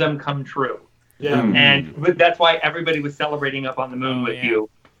 all of them come true. Yeah. And that's why everybody was celebrating up on the moon with you.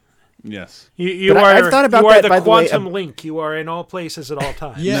 Yes. I've thought about that, the quantum link. You are in all places at all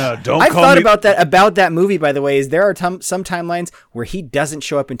times. Yeah. No, I've thought about that movie, by the way, is there are some timelines where he doesn't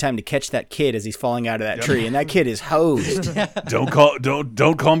show up in time to catch that kid as he's falling out of that tree, and that kid is hosed. Don't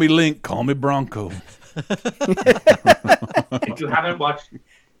call me Link, call me Bronco. If you haven't watched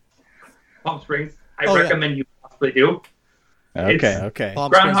Palm Springs, I recommend you possibly do. Okay.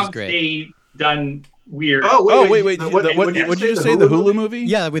 Groundhog's Day done weird. Wait. What did you just say? The Hulu movie?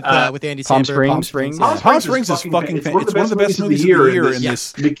 Yeah, with Andy Samberg. Palm Springs. Palm Springs is fucking fantastic. It's one of the best movies of the year in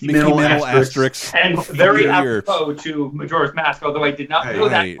this Mickey Mantle asterisk. And very apropos to Majora's Mask, although I did not know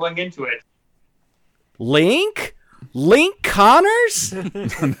that going into it. Link Connors?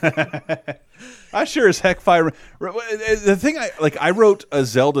 I sure as heck fire. The thing I wrote a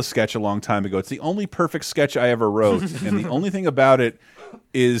Zelda sketch a long time ago. It's the only perfect sketch I ever wrote, and the only thing about it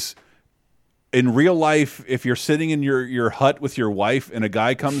is, in real life, if you're sitting in your hut with your wife and a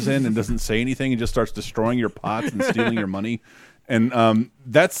guy comes in and doesn't say anything and just starts destroying your pots and stealing your money, and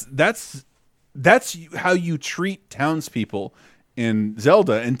that's how you treat townspeople in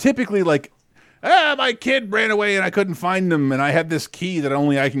Zelda. And typically, like, my kid ran away and I couldn't find him, and I have this key that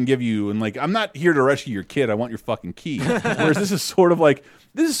only I can give you, and like, I'm not here to rescue your kid. I want your fucking key. Whereas this is sort of like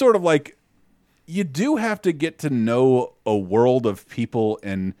you do have to get to know a world of people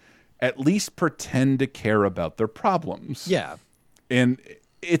and at least pretend to care about their problems. Yeah. And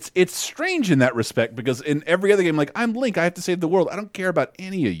it's strange in that respect, because in every other game, like, I'm Link, I have to save the world. I don't care about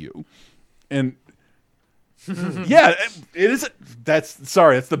any of you. And yeah, it is. That's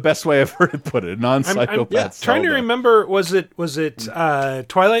the best way I've heard it put it. Non-psychopath. Trying to remember, was it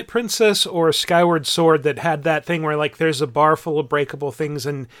Twilight Princess or Skyward Sword that had that thing where like there's a bar full of breakable things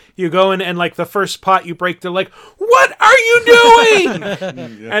and you go in and like the first pot you break, they're like, "What are you doing?"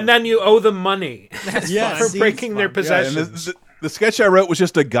 And then you owe them money for breaking their possessions. Yeah, the sketch I wrote was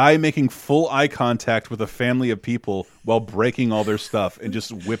just a guy making full eye contact with a family of people while breaking all their stuff and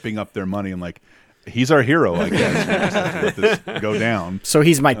just whipping up their money. I'm like, he's our hero, I guess. Let this go down. So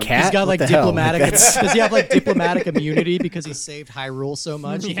he's my cat. He's got What like the hell? diplomatic. Like, that's- Does he have like diplomatic immunity because he saved Hyrule so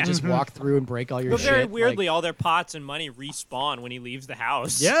much? He can just walk through and break all your But shit. very like- weirdly, all their pots and money respawn when he leaves the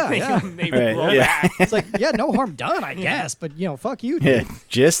house. Yeah, they, yeah. they Right, roll yeah. back. it's like, yeah, no harm done, I guess. But fuck you, dude.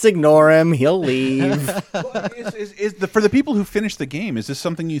 Just ignore him. He'll leave. Well, for the people who finished the game, is this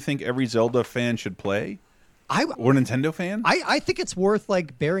something you think every Zelda fan should play? Or Nintendo fan? I think it's worth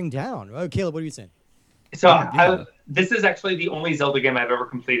like bearing down. Oh, Caleb, what are you saying? So this is actually the only Zelda game I've ever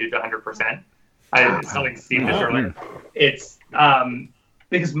completed to 100%. I was telling Steve this earlier. It's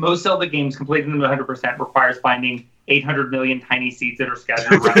because most Zelda games completing them to 100% requires finding 800 million tiny seeds that are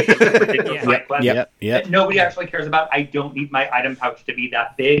scattered around ridiculous side quests Yep. that nobody actually cares about. I don't need my item pouch to be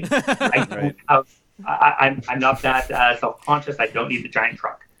that big. I'm not that self-conscious. I don't need the giant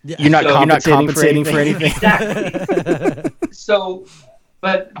truck. You're not compensating for anything. Exactly. So,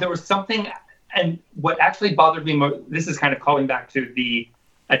 but there was something, and what actually bothered me most, this is kind of calling back to the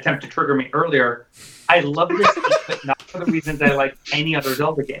attempt to trigger me earlier. I love this game, but not for the reasons I like any other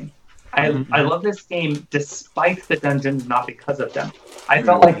Zelda game. I love this game despite the dungeons, not because of them. I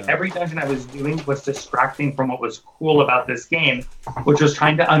felt like every dungeon I was doing was distracting from what was cool about this game, which was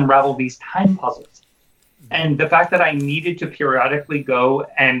trying to unravel these time puzzles. And the fact that I needed to periodically go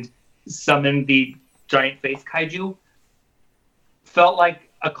and summon the giant face kaiju felt like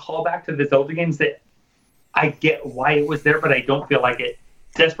a callback to the Zelda games that I get why it was there, but I don't feel like it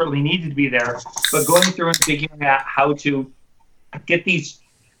desperately needed to be there. But going through and figuring out how to get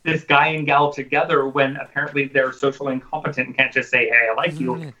this guy and gal together when apparently they're socially incompetent and can't just say, hey, I like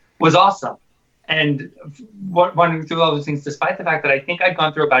you, was awesome. And wandering through all those things, despite the fact that I think I'd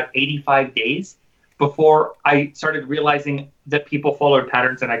gone through about 85 days before I started realizing that people followed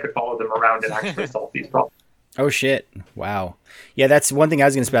patterns and I could follow them around and actually solve these problems. Oh shit! Wow. Yeah, that's one thing I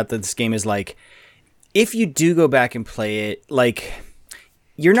was going to say about this game is like, if you do go back and play it, like,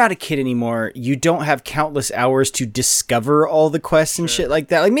 you're not a kid anymore. You don't have countless hours to discover all the quests and shit like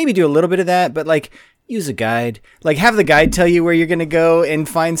that. Like, maybe do a little bit of that, but like, use a guide. Like, have the guide tell you where you're going to go and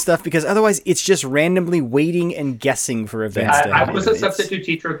find stuff, because otherwise it's just randomly waiting and guessing for events. I was a substitute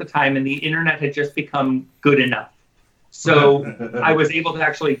teacher at the time, and the internet had just become good enough. So I was able to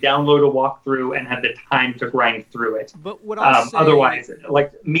actually download a walkthrough and had the time to grind through it. But what I'll say... Otherwise,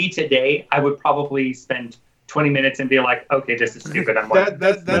 like me today, I would probably spend 20 minutes and be like, okay, this is stupid. I'm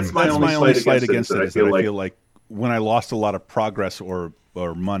that's my only slight against it. Is that I feel like when I lost a lot of progress or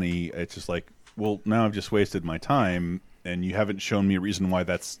money, it's just like, well, now I've just wasted my time, and you haven't shown me a reason why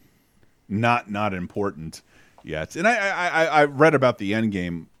that's not important yet. And I read about the end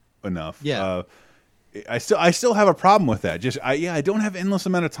game enough. Yeah. I still have a problem with that. I don't have endless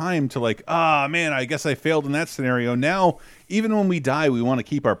amount of time to like, man, I guess I failed in that scenario. Now, even when we die, we want to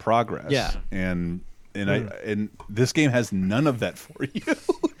keep our progress. Yeah. And this game has none of that for you.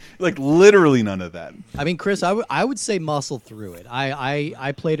 Like, literally none of that. I mean, Chris, I would say muscle through it.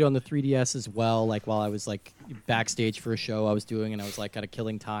 I played it on the 3DS as well, like while I was like backstage for a show I was doing, and I was like kind of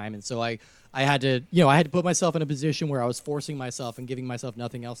killing time, and so I had to put myself in a position where I was forcing myself and giving myself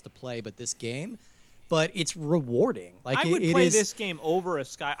nothing else to play but this game. But it's rewarding. Like, I would play this game over a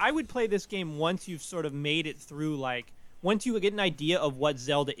Sky. I would play this game once you've sort of made it through, like, once you get an idea of what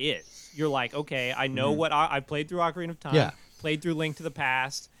Zelda is. You're like, okay, I know what I played through Ocarina of Time, played through Link to the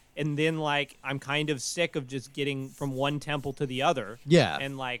Past, and then, like, I'm kind of sick of just getting from one temple to the other. Yeah.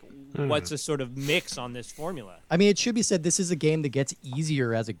 And, like, what's a sort of mix on this formula? I mean, it should be said this is a game that gets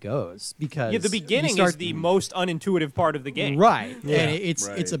easier as it goes, because the beginning is the most unintuitive part of the game. Right. Yeah. And it's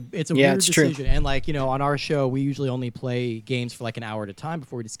a weird decision. True. And like, on our show, we usually only play games for like an hour at a time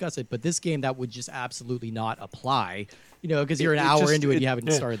before we discuss it. But this game, that would just absolutely not apply. Because you're an hour into it, you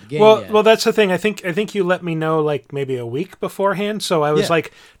haven't started the game yet. Well, that's the thing. I think you let me know like maybe a week beforehand, so I was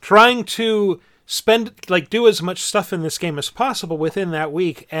like trying to do as much stuff in this game as possible within that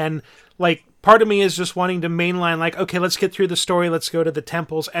week, and like part of me is just wanting to mainline, like, okay, let's get through the story, let's go to the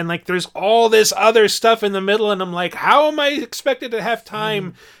temples, and like there's all this other stuff in the middle, and I'm like, how am I expected to have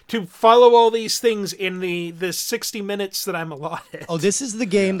time to follow all these things in the 60 minutes that I'm allotted? Oh, this is the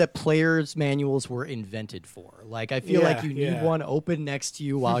game that players' manuals were invented for. Like, I feel like you need one open next to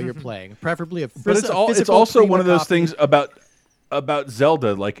you while you're playing, preferably But it's also one of those things about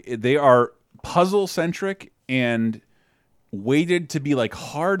Zelda, like, they are puzzle centric and weighted to be like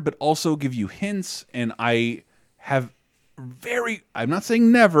hard, but also give you hints. And I'm not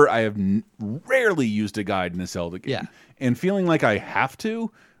saying never, I have rarely used a guide in a Zelda game. Yeah. And feeling like I have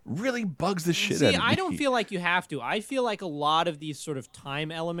to really bugs the shit out of me. I don't feel like you have to. I feel like a lot of these sort of time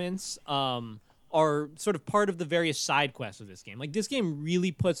elements are sort of part of the various side quests of this game. Like, this game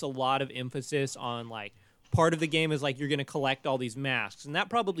really puts a lot of emphasis on, like, part of the game is, like, you're going to collect all these masks, and that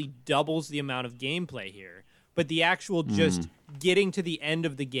probably doubles the amount of gameplay here. But the actual just getting to the end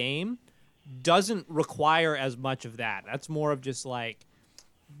of the game doesn't require as much of that. That's more of just, like,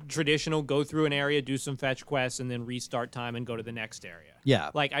 traditional go through an area, do some fetch quests, and then restart time and go to the next area. Yeah.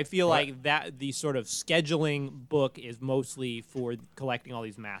 Like, I feel like that the sort of scheduling book is mostly for collecting all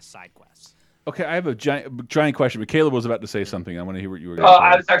these mass side quests. Okay, I have a giant question, but Caleb was about to say something. I want to hear what you were going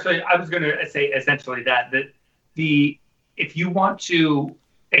to say. I was going to say essentially that if you want to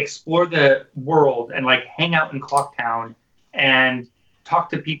explore the world and like hang out in Clocktown and talk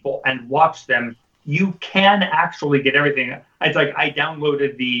to people and watch them, you can actually get everything. It's like I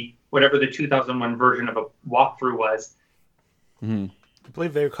downloaded whatever the 2001 version of a walkthrough was. I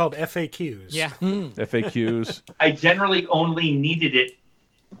believe they were called FAQs. Yeah. FAQs. I generally only needed it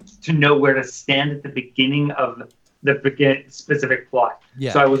to know where to stand at the beginning of the specific plot.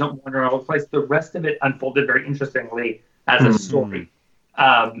 Yeah. So I wasn't wandering all over the place. The rest of it unfolded very interestingly as a story.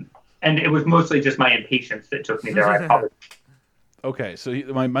 And it was mostly just my impatience that took me there. I apologize. Okay, so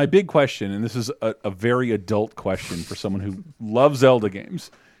my big question, and this is a very adult question for someone who loves Zelda games,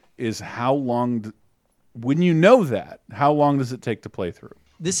 is how long, when you know that, how long does it take to play through?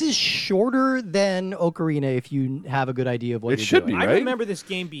 This is shorter than Ocarina if you have a good idea of what you're should doing. be, right? I remember this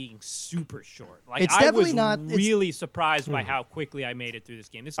game being super short. Like, It's I definitely was not- really surprised by how quickly I made it through this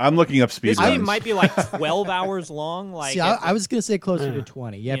game. I'm looking up This game speedruns. might be like 12 hours long. Like, See, I was going to say closer to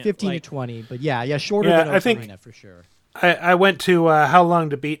 20. Yeah, Yeah, 15 like- to 20. But yeah, shorter Yeah, than I think- Ocarina for sure. I went to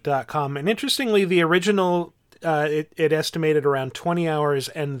howlongtobeat.com, and interestingly, the original it estimated around 20 hours,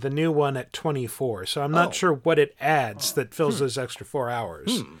 and the new one at 24. So I'm not sure what it adds that fills those extra 4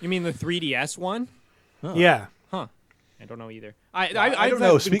 hours. You mean the 3DS one? Yeah. Huh. I don't know either. I I've don't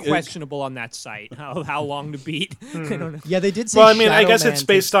know. been questionable on that site. How long to beat? I don't know. Yeah, they did say Well, I mean, I Shadow guess Man it's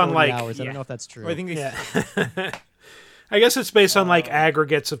based takes on, 40 like- hours. I yeah. don't know if that's true. Or I think they, Yeah. I guess it's based on like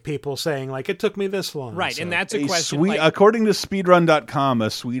aggregates of people saying like it took me this long. right, so. and that's a question. like, according to speedrun.com, a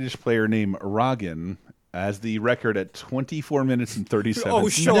Swedish player named Ragen has the record at 24 minutes and 30 seconds. oh,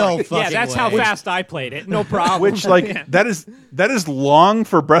 sure. No yeah, fucking that's how way. fast I played it. No problem. Which, like, Yeah. that is long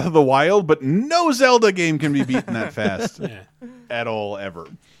for Breath of the Wild, but no Zelda game can be beaten that fast at all, ever.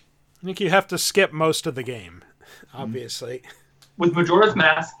 I think you have to skip most of the game, obviously. With Majora's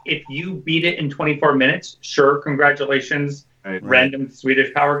Mask, if you beat it in 24 minutes, sure, congratulations, random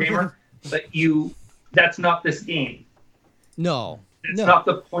Swedish power gamer. But that's not this game. No. It's not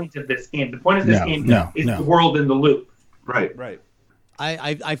the point of this game. The point of this game is the world in the loop. Right.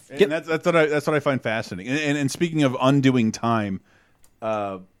 I And that's what I find fascinating. And speaking of undoing time,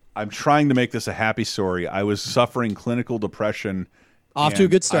 I'm trying to make this a happy story. I was suffering clinical depression. Off to a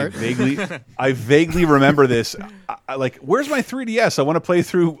good start. I vaguely remember this. Like, where's my 3DS? I want to play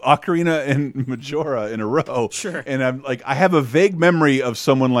through Ocarina and Majora in a row. Sure. And I'm like, I have a vague memory of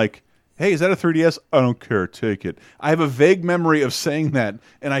someone like, hey, is that a 3DS? I don't care, take it. I have a vague memory of saying that,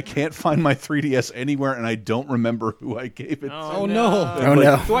 and I can't find my 3DS anywhere, and I don't remember who I gave it to. Oh, no. Oh,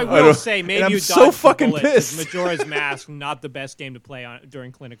 no. So I will say, maybe I'm you so dodged fucking the bullet, 'cause pissed. Majora's Mask, not the best game to play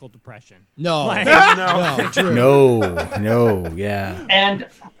during clinical depression. No. Like- No, true. No, yeah. And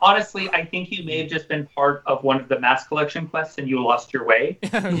honestly, I think you may have just been part of one of the mask collection quests and you lost your way. You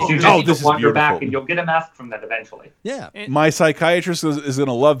just need this to is wander back beautiful. and you'll get a mask from that eventually. Yeah. My psychiatrist is going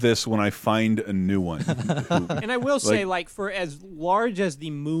to love this when I find a new one. And I will say, like, for as large as the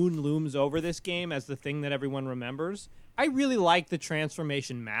moon looms over this game as the thing that everyone remembers, I really like the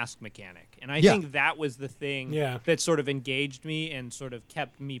transformation mask mechanic. And I think that was the thing that sort of engaged me and sort of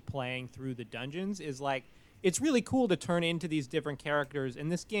kept me playing through the dungeons, is like, it's really cool to turn into these different characters. In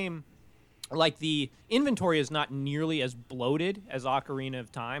this game, like, the inventory is not nearly as bloated as Ocarina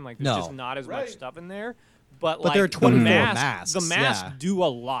of Time. Like, there's just not as much stuff in there. But like, there are 24 masks. The masks, masks do a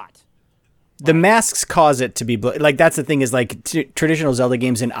lot. The masks cause it to be like that's the thing is like traditional Zelda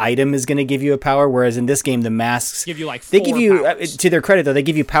games, an item is going to give you a power, whereas in this game the masks Give you, like, they 4 give you powers. to their credit though, they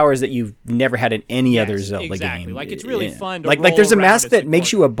give you powers that you've never had in any other Zelda exactly. game. Like, it's really fun to like roll there's a around mask as that a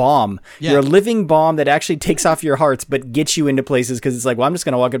makes you a bomb. Yeah. You're a living bomb that actually takes off your hearts but gets you into places because it's like, well, I'm just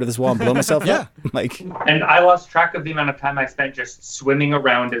going to walk up to this wall and blow myself up. Like, And I lost track of the amount of time I spent just swimming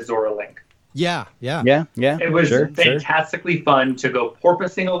around as Zora Link. Yeah. It was fantastically fun to go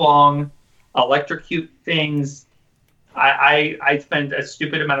porpoising along, electrocute things. I spent a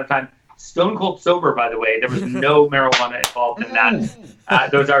stupid amount of time stone cold sober, by the way. There was no marijuana involved in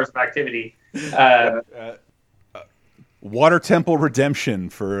that those hours of activity. Water Temple Redemption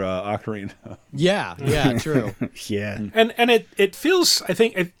for Ocarina. Yeah, true. yeah. And it feels, I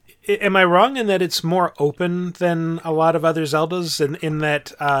think am I wrong in that it's more open than a lot of other Zeldas in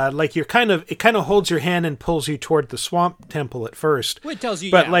that like it kind of holds your hand and pulls you toward the swamp temple at first? Well, it tells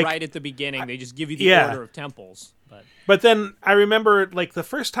you, but right at the beginning. They just give you the order of temples. But then I remember, like, the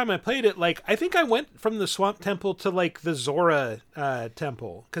first time I played it, like, I think I went from the swamp temple to, like, the Zora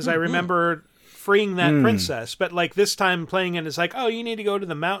temple, because I remember freeing that princess. But, like, this time playing it, it's like, oh, you need to go to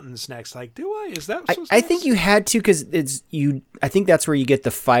the mountains next. Like, do I? Is that I think you had to, because I think that's where you get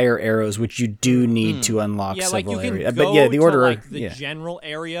the fire arrows, which you do need to unlock several areas. But yeah, the order, to, like, the general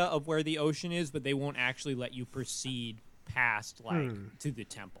area of where the ocean is, but they won't actually let you proceed past, like, to the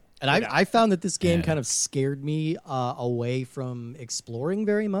temple. And I found that this game kind of scared me away from exploring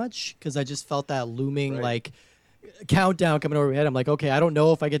very much, because I just felt that looming like countdown coming over my head. I'm like, okay, I don't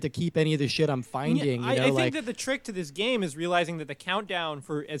know if I get to keep any of the shit I'm finding. I think that the trick to this game is realizing that the countdown,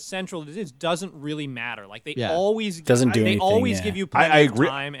 for as central as it is, doesn't really matter. Like they always give you plenty of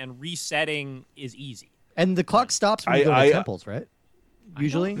time, and resetting is easy. And the clock stops when you go to temples, right?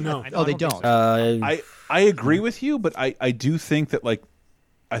 Usually, no. They don't. I agree with you, but I do think that, like,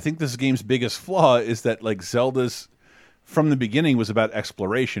 I think this game's biggest flaw is that, like, Zelda's from the beginning was about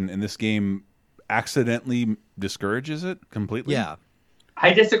exploration, and this game accidentally discourages it completely. Yeah,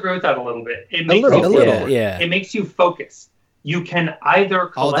 I disagree with that a little bit. It makes It makes you focus. You can either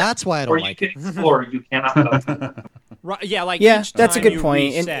collect, that's why I don't or like you can explore. You cannot. Right? Yeah, like each that's a time good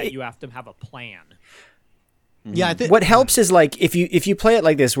point. Reset, you have to have a plan. Yeah, what helps is, like, if you play it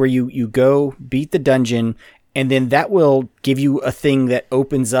like this, where you go beat the dungeon, and then that will give you a thing that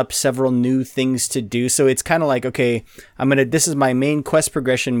opens up several new things to do. So it's kind of like, okay, this is my main quest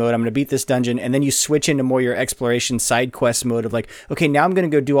progression mode. I'm going to beat this dungeon. And then you switch into more your exploration side quest mode of like, okay, now I'm going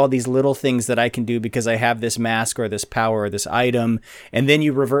to go do all these little things that I can do because I have this mask or this power or this item. And then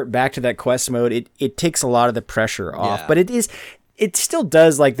you revert back to that quest mode. It takes a lot of the pressure off, but it still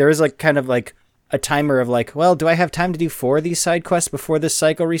does, like, there is like kind of like a timer of like, well, do I have time to do 4 of these side quests before this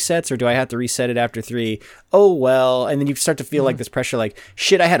cycle resets, or do I have to reset it after 3? Oh, well. And then you start to feel like this pressure, like,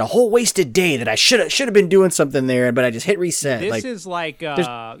 shit, I had a whole wasted day that I should have been doing something there, but I just hit reset. This is like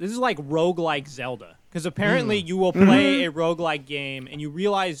roguelike Zelda, because apparently you will play a roguelike game and you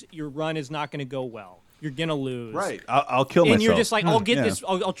realize your run is not going to go well. You're going to lose. Right. I'll kill myself. And you're just like, I'll get this,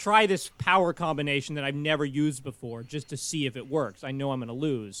 I'll try this power combination that I've never used before just to see if it works. I know I'm going to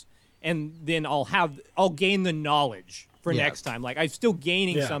lose. And then I'll gain the knowledge for next time. Like, I'm still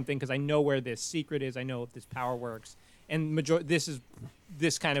gaining something because I know where this secret is. I know if this power works. And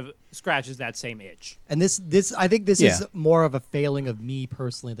this kind of scratches that same itch. And this I think this is more of a failing of me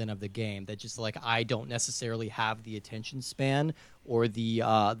personally than of the game. That just, like, I don't necessarily have the attention span or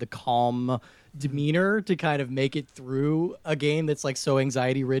the calm demeanor to kind of make it through a game that's, like, so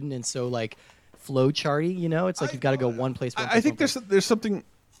anxiety ridden and so, like, flow charty. You know, it's like you've got to go one place. I think there's something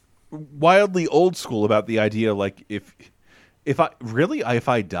wildly old school about the idea, like, if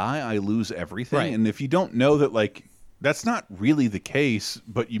I die, I lose everything. Right. And if you don't know that, like, that's not really the case,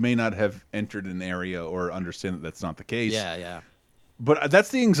 but you may not have entered an area or understand that that's not the case. Yeah. But that's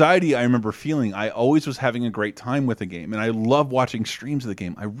the anxiety I remember feeling. I always was having a great time with the game, and I love watching streams of the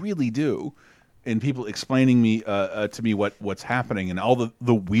game. I really do. And people explaining to me what's happening and all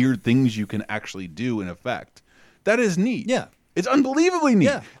the weird things you can actually do in effect. That is neat. Yeah. It's unbelievably neat.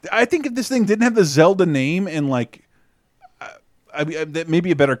 Yeah. I think if this thing didn't have the Zelda name and, like, I mean, that may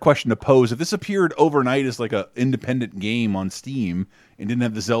be a better question to pose. If this appeared overnight as, like, a independent game on Steam and didn't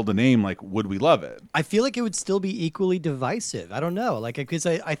have the Zelda name, like, would we love it? I feel like it would still be equally divisive. I don't know. Like, because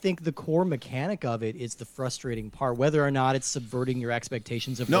I think the core mechanic of it is the frustrating part, whether or not it's subverting your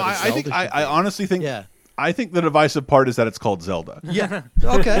expectations of what I honestly think I think the divisive part is that it's called Zelda. Yeah.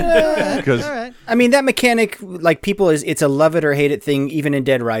 Okay. Because all right. I mean, that mechanic, like, it's a love it or hate it thing, even in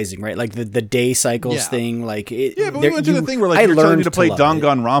Dead Rising, right? Like the day cycles thing, like it. Yeah, but we went to the thing where, like, you're telling me to play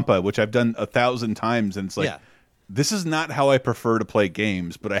Danganronpa, which I've done 1,000 times, and it's like, this is not how I prefer to play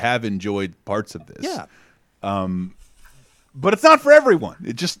games, but I have enjoyed parts of this. Yeah. But it's not for everyone.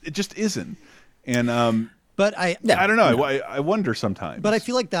 It just isn't. And but I don't know. I wonder sometimes. But I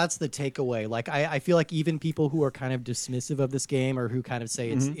feel like that's the takeaway. Like, I feel like even people who are kind of dismissive of this game or who kind of say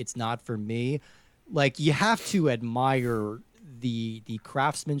it's not for me, like, you have to admire the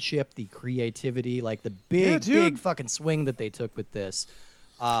craftsmanship, the creativity, like the big fucking swing that they took with this.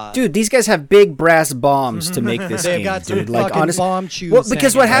 Dude, these guys have big brass bombs to make this game. They've got some dude. Like, fucking bomb chews. Well,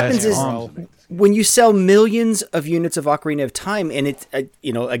 because what happens is when you sell millions of units of Ocarina of Time, and it's,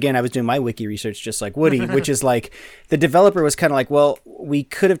 again, I was doing my wiki research just like Woody, which is like, the developer was kind of like, well, we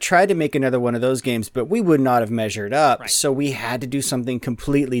could have tried to make another one of those games, but we would not have measured up. Right. So we had to do something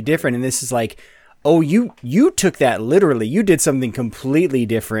completely different. And this is like, Oh, you took that literally. You did something completely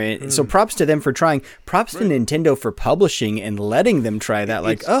different. So props to them for trying. Props to Nintendo for publishing and letting them try that.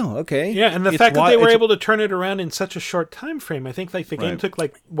 Like, oh, okay. Yeah, and the fact that they were able to turn it around in such a short time frame. I think like the game took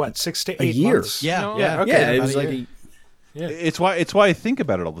like what 6 to 8 months. Yeah, Okay. Yeah, it was like It's why I think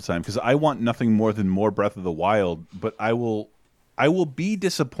about it all the time, because I want nothing more than more Breath of the Wild, but I will be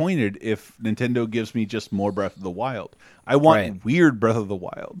disappointed if Nintendo gives me just more Breath of the Wild. I want weird Breath of the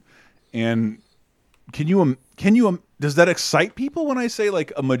Wild. And can you does that excite people when I say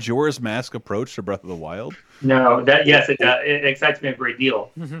like a Majora's Mask approach to Breath of the Wild? No, yes, it does. It excites me a great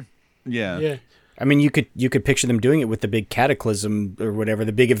deal. Yeah. I mean, you could picture them doing it with the big cataclysm or whatever,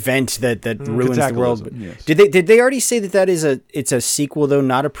 the big event that ruins the world. Yes. Did they already say that it's a sequel though,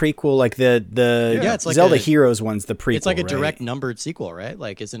 not a prequel? Like the it's like Zelda Heroes one's the prequel. It's like a direct numbered sequel, right?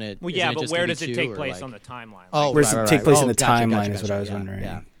 Like, isn't it? Well, yeah, isn't it but just where gonna does be it two, take or place like- on the timeline? Oh, Where does it take place in the gotcha, timeline is gotcha, what I was yeah, wondering.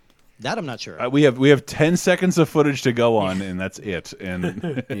 Yeah. That I'm not sure. We have 10 seconds of footage to go on, and that's it.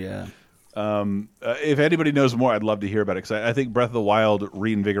 And Yeah. if anybody knows more, I'd love to hear about it, because I think Breath of the Wild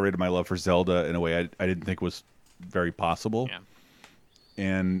reinvigorated my love for Zelda in a way I didn't think was very possible. Yeah.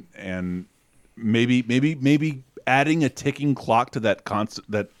 And maybe adding a ticking clock to that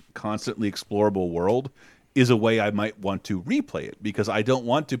constantly explorable world is a way I might want to replay it, because I don't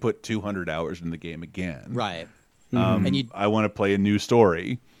want to put 200 hours in the game again. Right. And I want to play a new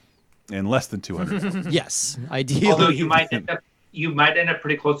story in less than 200 hours. Yes, ideally. Although you might end up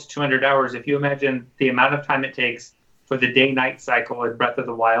pretty close to 200 hours if you imagine the amount of time it takes for the day-night cycle in Breath of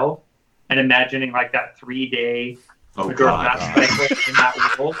the Wild, and imagining like that 3-day Majora's Mask cycle in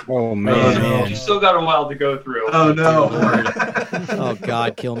that world. Oh man. You still got a while to go through. Oh no! Oh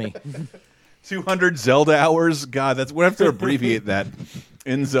God, kill me. 200 Zelda hours? God, we have to abbreviate that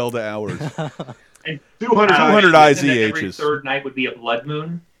in Zelda hours. And 200 Every IZHs. third night would be a blood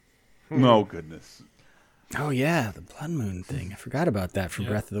moon. Oh, goodness. Oh yeah, the Blood Moon thing. I forgot about that from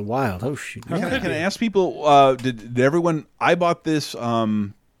Breath of the Wild. Oh shoot. Can I ask people, did everyone, I bought this,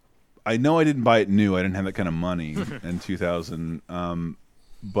 I know I didn't buy it new. I didn't have that kind of money in 2000.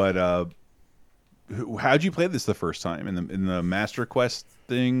 But how'd you play this the first time? In the Master Quest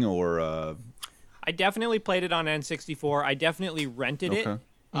thing, or? I definitely played it on N64. I definitely rented it,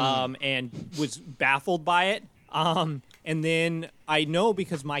 and was baffled by it. And then I know,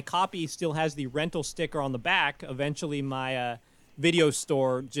 because my copy still has the rental sticker on the back. Eventually, my video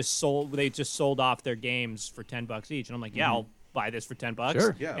store just sold off their games for $10 each, and I'm like, yeah, I'll buy this for $10.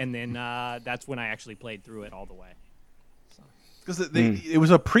 Sure. Yeah. And then that's when I actually played through it all the way. Because it was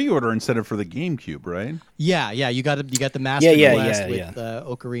a pre-order instead of for the GameCube, right? Yeah. You got the Master Yeah, Quest with yeah.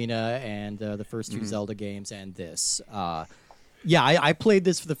 Ocarina and the first two Zelda games, and this. I played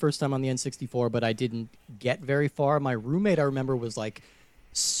this for the first time on the N64, but I didn't get very far. My roommate, I remember, was like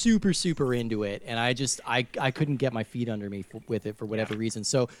super into it, and I couldn't get my feet under me with it for whatever reason.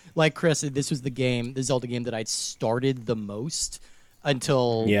 So, like Chris, this was the Zelda game that I'd started the most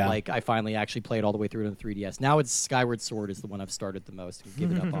until like I finally actually played all the way through to the 3DS. Now it's Skyward Sword is the one I've started the most and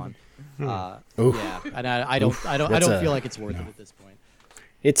given up on. And I don't feel like it's worth it at this point.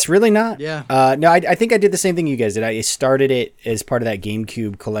 It's really not. Yeah. No, I think I did the same thing you guys did. I started it as part of that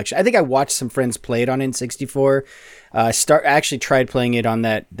GameCube collection. I think I watched some friends play it on N64. Actually tried playing it on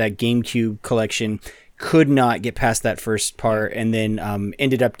that GameCube collection. Could not get past that first part, and then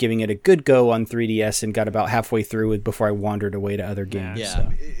ended up giving it a good go on 3DS and got about halfway through it before I wandered away to other games. Yeah.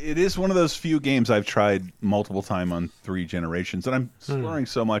 So. It is one of those few games I've tried multiple times on 3 generations, and I'm slurring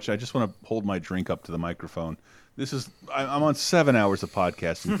so much I just want to hold my drink up to the microphone. I'm on 7 hours of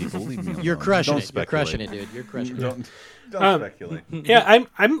podcasting, people. Leave me alone. You're crushing Don't it. You're speculate. crushing it, dude. You're crushing it. Don't speculate. Yeah,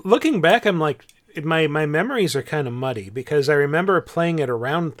 I'm looking back. I'm like, my memories are kind of muddy, because I remember playing it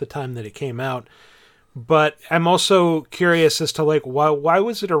around the time that it came out. But I'm also curious as to like why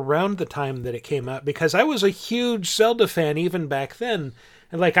was it around the time that it came out? Because I was a huge Zelda fan even back then,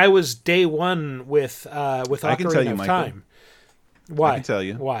 and like I was day one with Ocarina of Time. Why? I can tell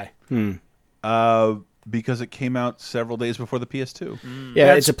you. Why? Because it came out several days before the PS2.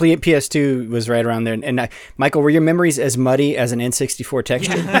 Yeah, it's a PS2 was right around there. And Michael, were your memories as muddy as an N64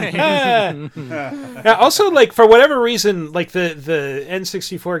 texture? Yeah, also, like, for whatever reason, like the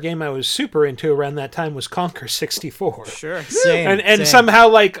N64 game I was super into around that time was Conquer 64. Sure. Same. And somehow,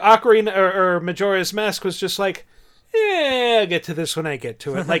 like, Ocarina or Majora's Mask was just like, yeah, I'll get to this when I get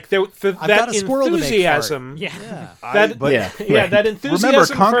to it. Like, that got a squirrel to make enthusiasm. Yeah. That enthusiasm Remember,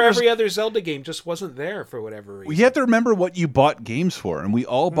 for every other Zelda game just wasn't there for whatever reason. You have to remember what you bought games for, and we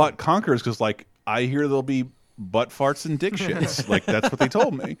all bought Conquerors because, like, I hear there'll be butt farts and dick shits. Like, that's what they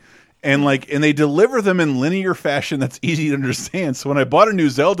told me. And they deliver them in linear fashion that's easy to understand. So when I bought a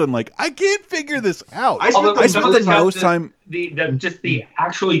new Zelda, I'm like, I can't figure this out. I spent the most time just the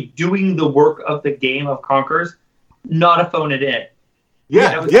actually doing the work of the game of Conkers, not a phone it in.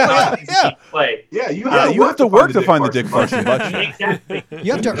 Yeah. You have to work to find the dick function. Exactly.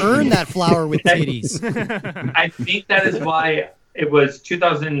 You have to earn that flower with titties. I think that is why it was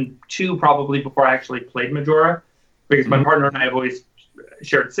 2002, probably before I actually played Majora, because my partner and I have always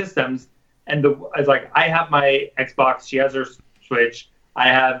shared systems, and I was like, I have my Xbox, she has her Switch, I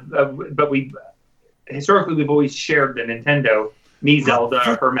have, but we've always shared the Nintendo, me Zelda,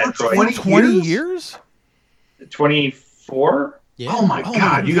 her Metroid. 20 years? 24? Yeah. Oh my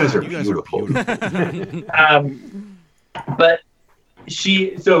God, you guys are beautiful. But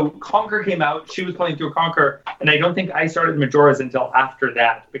so Conker came out, she was playing through Conker, and I don't think I started Majora's until after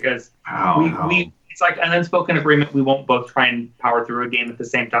that, because we it's like an unspoken agreement we won't both try and power through a game at the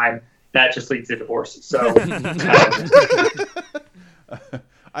same time. That just leads to divorce. So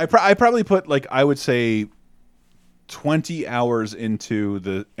I probably put, I would say 20 hours into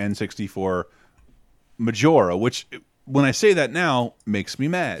the N64 Majora, which when I say that now makes me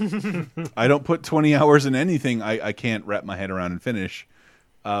mad. I don't put 20 hours in anything I can't wrap my head around and finish.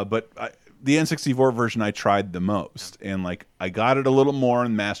 But the N64 version I tried the most, and I got it a little more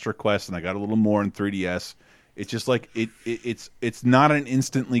in Master Quest, and I got a little more in 3DS. It's just it's not an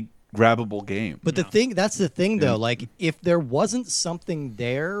instantly grabbable game. But that's the thing though. If there wasn't something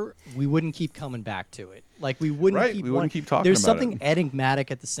there, we wouldn't keep coming back to it. We wouldn't keep talking. There's something enigmatic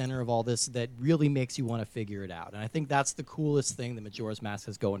at the center of all this that really makes you want to figure it out. And I think that's the coolest thing that Majora's Mask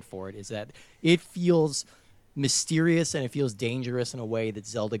has going for it, is that it feels mysterious and it feels dangerous in a way that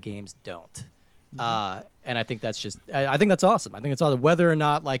Zelda games don't. And I think that's I think that's awesome. I think it's awesome. Whether or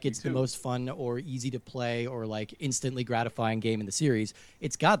not it's the most fun or easy to play or instantly gratifying game in the series,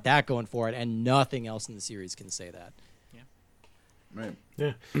 it's got that going for it, and nothing else in the series can say that. Right.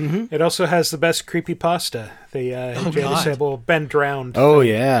 Yeah. Mm-hmm. It also has the best creepypasta. The Jane Sable Ben Drowned. Oh,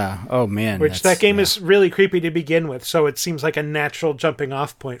 yeah. Oh, man. Which that game is really creepy to begin with, so it seems like a natural jumping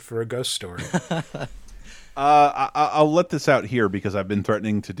off point for a ghost story. I'll let this out here because I've been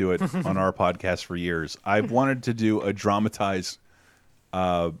threatening to do it on our podcast for years. I've wanted to do a dramatized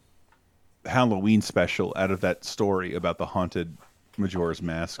Halloween special out of that story about the haunted Majora's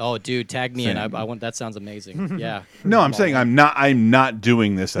Mask. Oh, dude, tag me in. I want. That sounds amazing. Yeah. No, I'm saying I'm not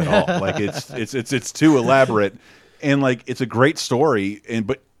doing this at all. It's too elaborate, and it's a great story,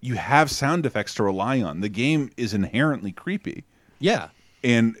 but you have sound effects to rely on. The game is inherently creepy. Yeah.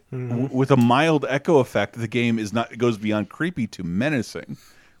 And with a mild echo effect, the game it goes beyond creepy to menacing,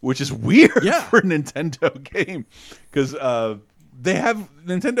 which is weird for a Nintendo game, because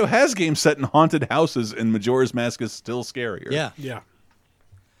Nintendo has games set in haunted houses, and Majora's Mask is still scarier. Yeah. Yeah.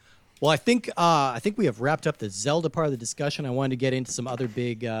 Well, I think we have wrapped up the Zelda part of the discussion. I wanted to get into some other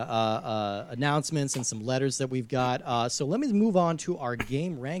big announcements and some letters that we've got. So let me move on to our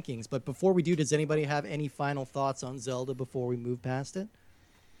game rankings. But before we do, does anybody have any final thoughts on Zelda before we move past it?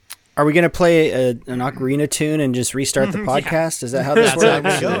 Are we going to play an Ocarina tune and just restart the podcast? Is that how this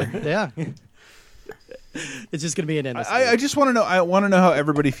works? Yeah. It's just going to be an endless. I just want to know. I want to know how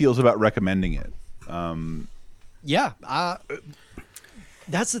everybody feels about recommending it.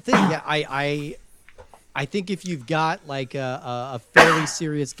 That's the thing. Yeah, I think if you've got a fairly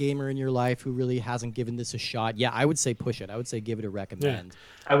serious gamer in your life who really hasn't given this a shot, I would say push it. I would say give it a recommend. Yeah.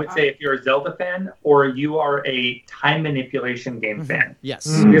 I would say if you're a Zelda fan or you are a time manipulation game fan. Yes.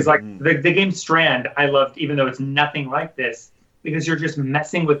 Because the game Strand, I loved, even though it's nothing like this, because you're just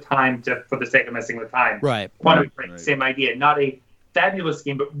messing with time for the sake of messing with time. Right. Quantum Break, same idea. Not a fabulous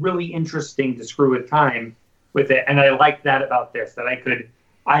game, but really interesting to screw with time with it. And I like that about this, that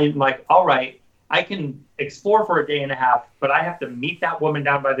I'm like, all right, I can explore for a day and a half, but I have to meet that woman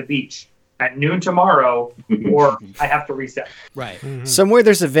down by the beach at noon tomorrow, or I have to reset. Right. Mm-hmm. Somewhere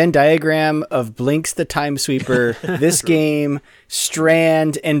there's a Venn diagram of Blinks the Time Sweeper, this game,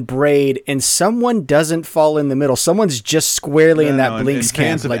 Strand, and Braid, and someone doesn't fall in the middle. Someone's just squarely in that Blinks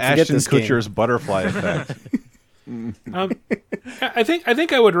camp. Forget this Kutcher's butterfly effect. I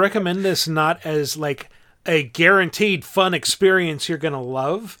think I would recommend this not as a guaranteed fun experience you're going to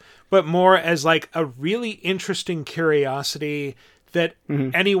love, but more as a really interesting curiosity that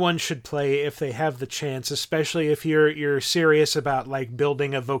anyone should play if they have the chance, especially if you're serious about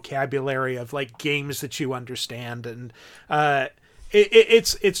building a vocabulary of games that you understand. And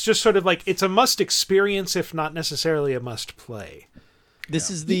it's just sort of it's a must experience, if not necessarily a must play. This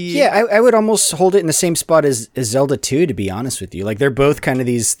is the I would almost hold it in the same spot as Zelda 2, to be honest with you. They're both kind of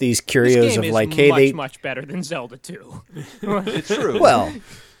these curios of much better than Zelda 2. It's true. Well,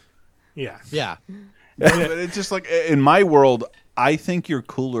 Yeah. Yeah. But it's just like in my world, I think you're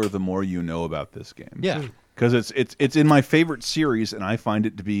cooler the more you know about this game. Yeah. Because it's in my favorite series, and I find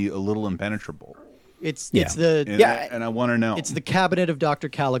it to be a little impenetrable. And I want to know. It's the cabinet of Dr.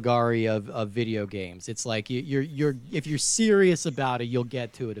 Caligari of video games. It's like you're if you're serious about it, you'll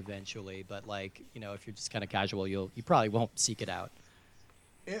get to it eventually. But like if you're just kind of casual, you probably won't seek it out.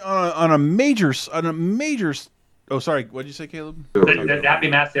 On a major. Oh, sorry. What did you say, Caleb? The Happy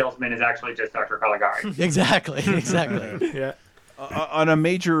Mask Salesman is actually just Dr. Caligari. Exactly. Yeah. On a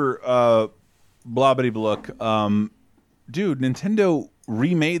major blobbity blook, dude, Nintendo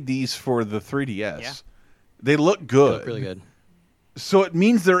remade these for the 3DS. Yeah. They look good. They look really good. So it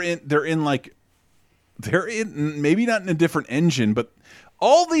means they're in maybe not in a different engine, but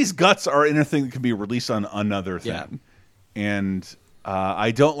all these guts are in a thing that can be released on another thing. Yeah. And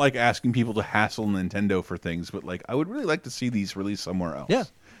I don't like asking people to hassle Nintendo for things, but like I would really like to see these released somewhere else. Yeah.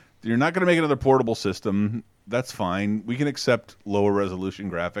 You're not going to make another portable system. That's fine. We can accept lower resolution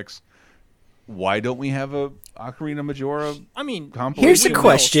graphics. Why don't we have a Ocarina Majora? Compilation? Here's a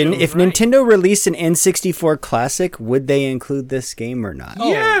question: if Nintendo released an N64 Classic, would they include this game or not?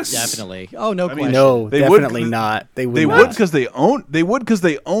 Yes, definitely. Oh, no question. No, they definitely would, not. They would. They would because they own. They would because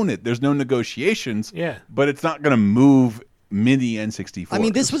they own it. There's no negotiations. Yeah, but it's not going to move mini N64. I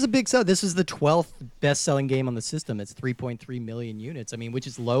mean, this was a big sell. This is the 12th best-selling game on the system. It's 3.3 million units. I mean, which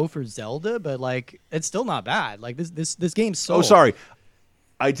is low for Zelda, but like it's still not bad. Like this game's sold. Oh, sorry.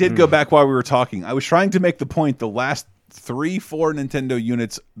 I did go back while we were talking. I was trying to make the point the last 3-4 Nintendo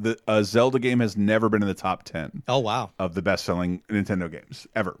units, the Zelda game has never been in the top 10. Oh, wow. Of the best-selling Nintendo games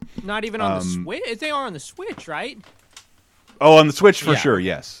ever. Not even on the Switch? They are on the Switch, right? Oh, on the Switch for sure,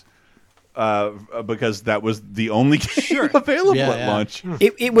 yes. Because that was the only game available at launch.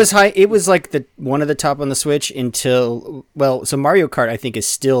 It was high. It was like one of the top on the Switch until so Mario Kart I think is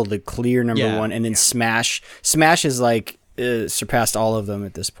still the clear number one, and then Smash is like surpassed all of them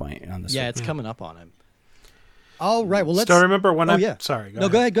at this point on the Switch. Yeah, it's coming up on him. All right, well, let's... Still remember when Sorry, go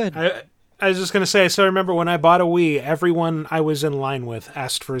ahead. Go ahead. I was just going to say, I still remember when I bought a Wii, everyone I was in line with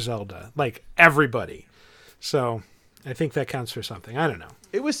asked for Zelda. Like, everybody. So, I think that counts for something. I don't know.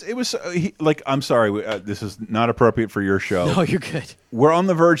 It was like, I'm sorry, this is not appropriate for your show. No, you're good. We're on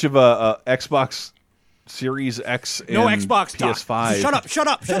the verge of a Xbox Series X and Xbox PS5. Shut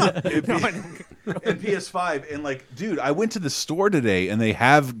up. And PS5, and like, dude, I went to the store today, and they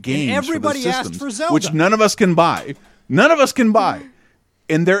have games. And everybody for the asked systems, for Zelda, which none of us can buy.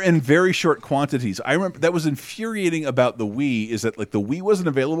 And they're in very short quantities. I remember that was infuriating about the Wii is that like the Wii wasn't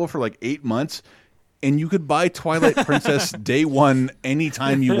available for like 8 months, and you could buy Twilight Princess day one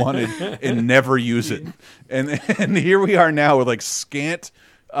anytime you wanted and never use it. And here we are now with like scant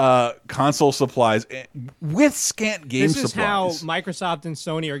console supplies with scant game supplies. This is how Microsoft and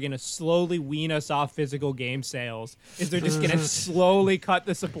Sony are going to slowly wean us off physical game sales. Is they're just going to slowly cut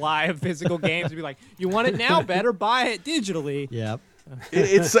the supply of physical games and be like, you want it now? Better buy it digitally. Yep.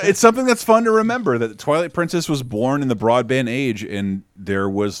 It's something that's fun to remember that Twilight Princess was born in the broadband age, and there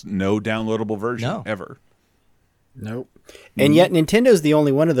was no downloadable version ever. Nope. And yet Nintendo's the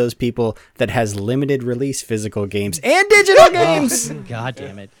only one of those people that has limited release physical games and digital games. God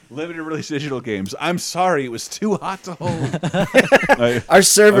damn it. Limited release digital games. I'm sorry, it was too hot to hold. Our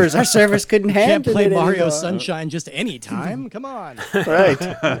servers couldn't handle Can't play it Mario anymore. Sunshine just any time. Come on. Right.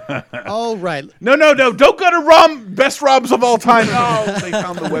 All right. No. Don't go to best ROMs of all time. Oh, they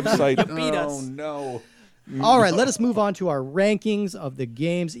found the website. You beat us. No. All right, let us move on to our rankings of the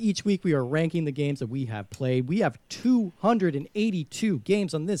games. Each week we are ranking the games that we have played. We have 282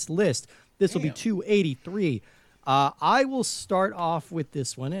 games on this list. This will be 283. I will start off with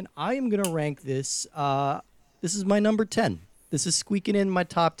this one, and I am going to rank this. This is my number 10. This is squeaking in my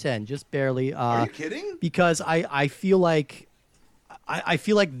top 10, just barely. Are you kidding? Because I feel like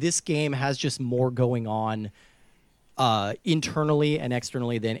this game has just more going on internally and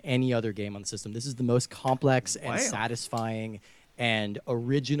externally than any other game on the system. This is the most complex and satisfying and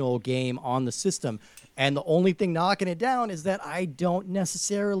original game on the system. And the only thing knocking it down is that I don't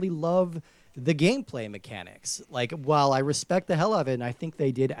necessarily love the gameplay mechanics. Like, while I respect the hell of it, and I think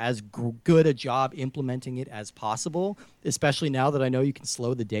they did as good a job implementing it as possible, especially now that I know you can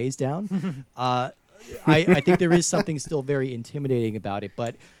slow the days down, I think there is something still very intimidating about it.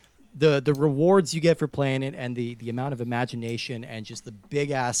 But the rewards you get for playing it and the amount of imagination and just the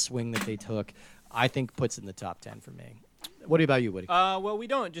big ass swing that they took, I think puts it in the top 10 for me. What about you, Woody? Well, we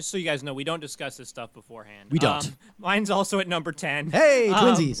don't, just so you guys know, we don't discuss this stuff beforehand. We don't. Mine's also at number 10. Hey,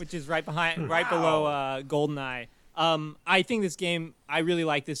 twinsies. Which is right below GoldenEye. I think this game, I really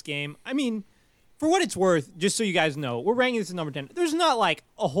like this game. I mean, For what it's worth, just so you guys know, we're ranking this as number 10. There's not like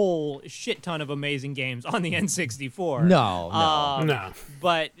a whole shit ton of amazing games on the N64. No.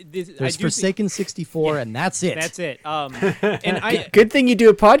 But there's Forsaken 64, and that's it. That's it. And good thing you do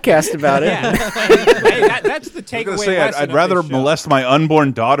a podcast about it. Yeah. That's the takeaway. I'd rather molest my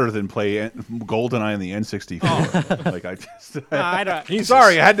unborn daughter than play GoldenEye in the N64. Like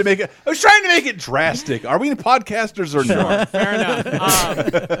sorry, I had to make it. I was trying to make it drastic. Are we podcasters or not? Fair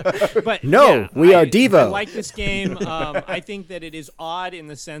enough. But no, we are Devo. I like this game. I think that it is odd in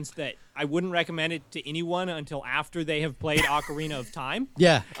the sense that I wouldn't recommend it to anyone until after they have played Ocarina of Time.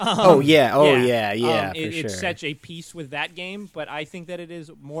 Yeah. It's such a piece with that game, but I think that it is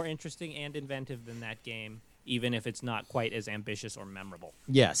more interesting and inventive than that game, even if it's not quite as ambitious or memorable.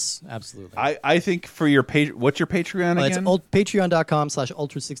 Yes, absolutely. I think for your what's your Patreon again? It's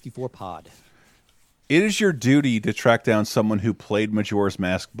patreon.com/ultra64pod. It is your duty to track down someone who played Majora's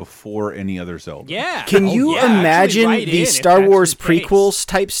Mask before any other Zelda. Yeah. Can you imagine the Star Wars prequels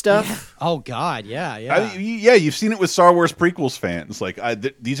type stuff? Yeah. Oh, God, yeah. You've seen it with Star Wars prequels fans. Like,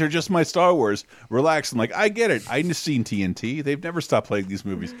 these are just my Star Wars. Relax. I'm like, I get it. I've seen TNT. They've never stopped playing these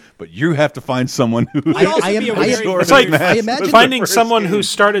movies. But you have to find someone who... It's like finding someone who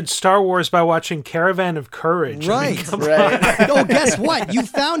started Star Wars by watching Caravan of Courage. Right. Oh, guess what? You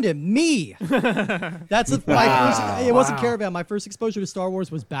found him. Me. That's my first. It wasn't Caravan. My first exposure to Star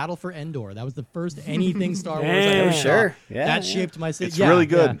Wars was Battle for Endor. That was the first anything Star Wars I ever saw. That shaped my. It's really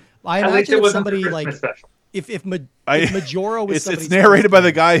good. Yeah. I imagine if somebody like if Majora was. It's narrated by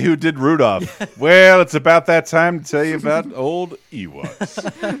the guy who did Rudolph. Well, it's about that time to tell you about old Ewoks.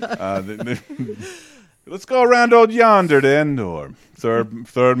 Let's go around old yonder to Endor. Third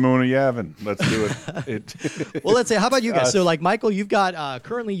moon of Yavin. Let's do it. Well, let's say, how about you guys? So, like, Michael, you've got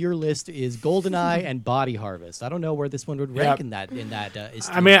currently your list is GoldenEye and Body Harvest. I don't know where this one would rank in that.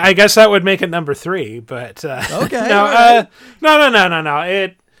 I mean, I guess that would make it number 3, but okay. No.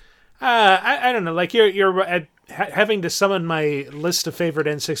 It. I don't know. Like you're having to summon my list of favorite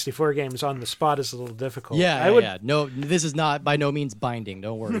N64 games on the spot is a little difficult. Yeah. No, this is not by no means binding.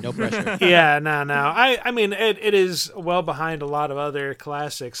 Don't worry. No pressure. No. I mean, it is well behind a lot of other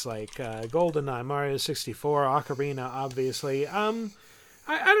classics like GoldenEye, Mario 64, Ocarina, obviously. I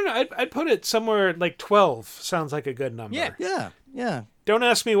don't know. I'd put it somewhere like 12. Sounds like a good number. Yeah. Don't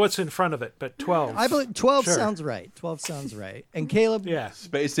ask me what's in front of it, but 12. I believe 12 sounds right. 12 sounds right. And Caleb? Yeah.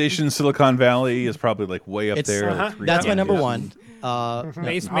 Space Station Silicon Valley is probably like way up there. That's my number 1.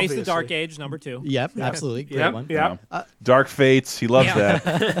 Mace the Dark Age, number 2. Yep, absolutely. Great one. Yeah. Dark Fates, he loves that.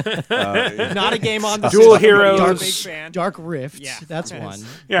 Not a game on the Dual Heroes. Dark Rift, that's one.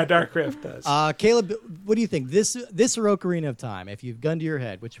 Yeah, Dark Rift does. Caleb, what do you think? This or Ocarina of Time? If you've gun to your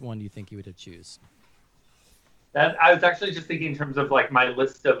head, which one do you think you would choose? I was actually just thinking in terms of like my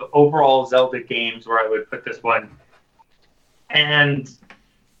list of overall Zelda games where I would put this one. And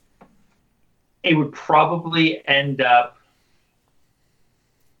it would probably end up...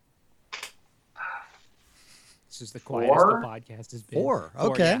 This is the quietest the podcast has been. 4.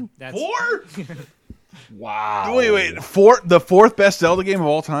 Okay. Yeah, 4? Wow. Wait. The fourth best Zelda game of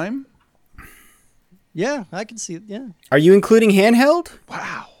all time? Yeah, I can see it. Yeah. Are you including handheld?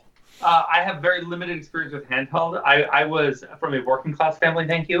 Wow. I have very limited experience with handheld. I was from a working class family,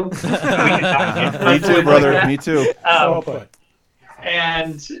 thank you. Me too, brother. Me too.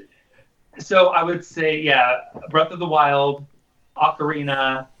 And so I would say, Breath of the Wild,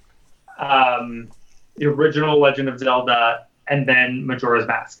 Ocarina, the original Legend of Zelda, and then Majora's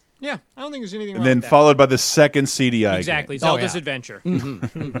Mask. Yeah, I don't think there's anything wrong And then with that. followed by the second CDI Exactly, game. Zelda's Adventure.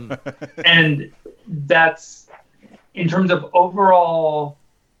 And that's, in terms of overall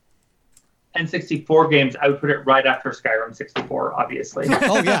N64 games, I would put it right after Skyrim 64, obviously.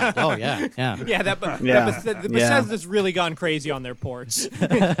 Oh yeah. Bethesda's really gone crazy on their ports.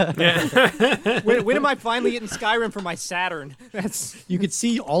 When am I finally getting Skyrim for my Saturn? You could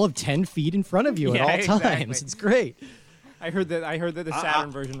see all of 10 feet in front of you at all times. Exactly. It's great. I heard that the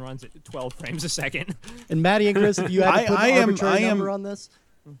Saturn version runs at 12 frames a second. And Maddie and Chris, if you had to put an arbitrary number on this?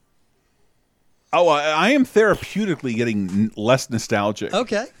 Oh, I am therapeutically getting less nostalgic.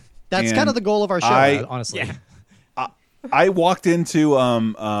 Okay. That's kind of the goal of our show, honestly. Yeah. I walked into,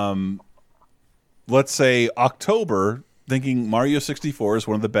 let's say, October thinking Mario 64 is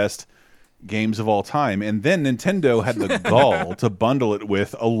one of the best games of all time. And then Nintendo had the gall to bundle it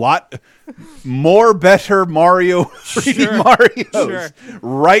with a lot more better Mario 3D Marios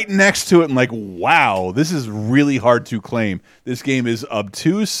right next to it. And like, wow, this is really hard to claim. This game is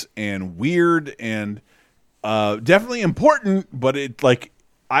obtuse and weird and definitely important, but it like...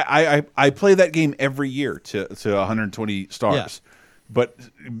 I play that game every year to 120 stars, but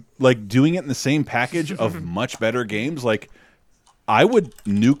like doing it in the same package of much better games, like I would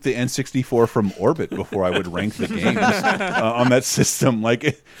nuke the N64 from orbit before I would rank the games on that system.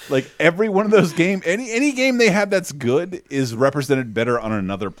 Like every one of those games, any game they have that's good is represented better on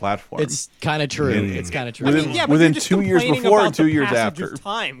another platform. It's kind of true. It's kind of true. Within 2 years before and 2 years after.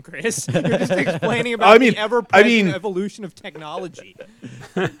 Time, Chris. You're just explaining about the ever-present evolution of technology.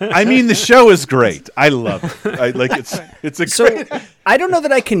 I mean, the show is great. I love it. It's a great. I don't know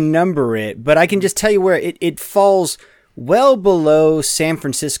that I can number it, but I can just tell you where it falls. Well below San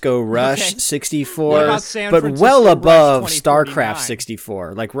Francisco Rush 64, but well above StarCraft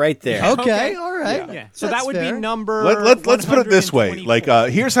 64, like right there. Okay, all right. Yeah. So that would be number. Let's put it this way. Like,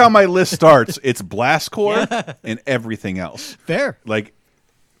 here's how my list starts. It's Blast Corps and everything else. Fair. Like,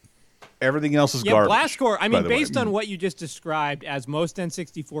 everything else is garbage. Blast Corps. I mean, based on what you just described, as most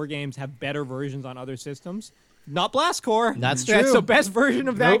N64 games have better versions on other systems. Not Blast Corps. That's true. That's the best version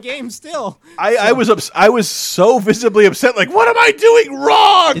of that game still. I was so visibly upset. Like, what am I doing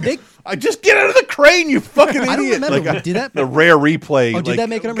wrong? I just get out of the crane, you fucking idiot. I don't remember. Like, did that? The rare replay. Oh, did that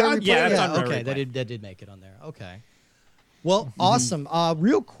make it on rare replay? Yeah, that's on rare okay, replay. that did make it on there. Okay. Well, awesome.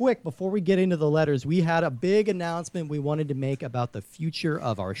 Real quick, before we get into the letters, we had a big announcement we wanted to make about the future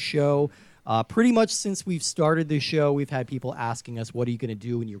of our show. Pretty much since we've started this show, we've had people asking us, what are you going to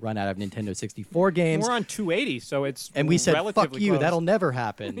do when you run out of Nintendo 64 games? We're on 280, so it's And we said, fuck you, close. That'll never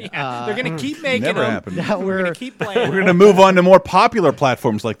happen. They're going to keep making never them. happen. We're going to keep playing. We're going to move on to more popular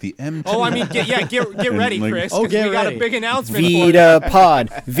platforms like the M2. Oh, I mean, get ready, Chris. Oh, get we got ready. a big announcement. Vita Pod,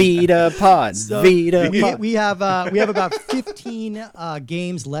 Vita Pod, Vita Pod. We have about 15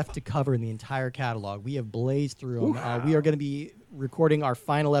 games left to cover in the entire catalog. We have blazed through them. We are going to be recording our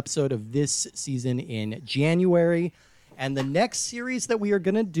final episode of this season in January. And the next series that we are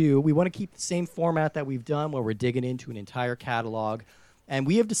going to do, we want to keep the same format that we've done where we're digging into an entire catalog. And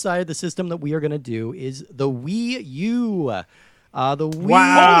we have decided the system that we are going to do is the Wii U. The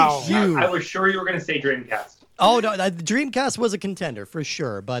Wii U. I was sure you were going to say Dreamcast. Oh, no, the Dreamcast was a contender for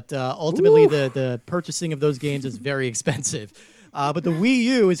sure. But ultimately, the purchasing of those games is very expensive. But the Wii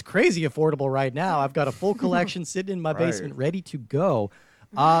U is crazy affordable right now. I've got a full collection sitting in my basement ready to go.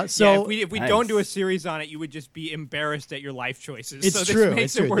 So if we don't do a series on it, you would just be embarrassed at your life choices. It's so true. This makes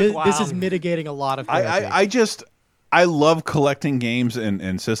it's it true. worthwhile. This is mitigating a lot of things. I love collecting games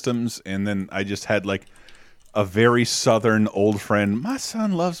and systems, and then I just had like a very southern old friend. My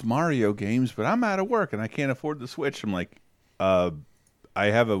son loves Mario games, but I'm out of work and I can't afford the Switch. I'm like, I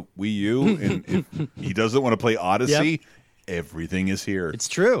have a Wii U, and if he doesn't want to play Odyssey, everything is here. It's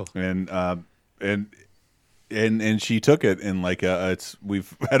true. And she took it, and like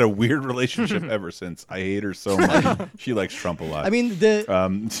we've had a weird relationship ever since. I hate her so much. She likes Trump a lot. I mean, the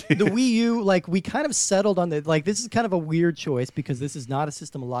Wii U, like, we kind of settled on this is kind of a weird choice because this is not a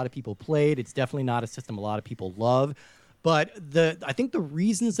system a lot of people played. It's definitely not a system a lot of people love. But I think the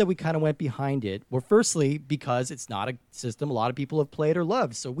reasons that we kind of went behind it were firstly because it's not a system a lot of people have played or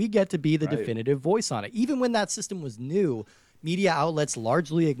loved. So we get to be the definitive voice on it. Even when that system was new, media outlets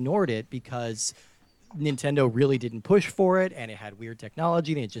largely ignored it because Nintendo really didn't push for it, and it had weird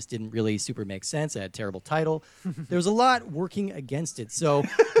technology, and it just didn't really super make sense. It had a terrible title. There was a lot working against it. So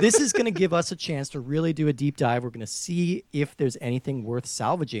this is going to give us a chance to really do a deep dive. We're going to see if there's anything worth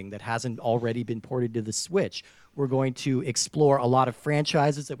salvaging that hasn't already been ported to the Switch. We're going to explore a lot of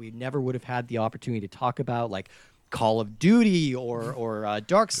franchises that we never would have had the opportunity to talk about, like Call of Duty or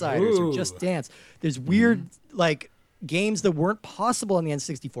Darksiders or Just Dance. There's weird, games that weren't possible on the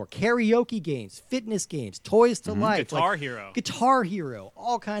N64. Karaoke games, fitness games, Toys to Life. Guitar Hero.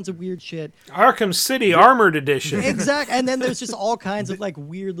 All kinds of weird shit. Arkham City Armored Edition. Exactly. And then there's just all kinds of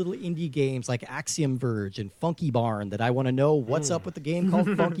weird little indie games like Axiom Verge and Funky Barn that I want to know what's up with the game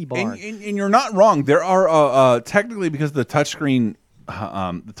called Funky Barn. And you're not wrong. There are technically, because of the touchscreen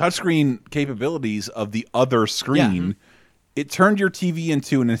capabilities of the other screen, it turned your TV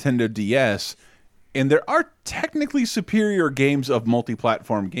into a Nintendo DS. And there are technically superior games of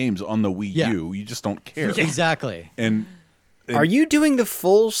multi-platform games on the Wii U. You just don't care. Exactly. And are you doing the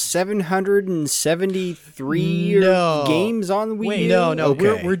full 773 games on the Wii U? No.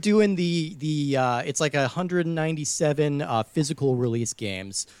 Okay. We're doing the it's like 197 physical release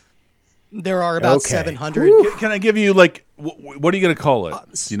games. There are about 700. Can I give you what are you going to call it?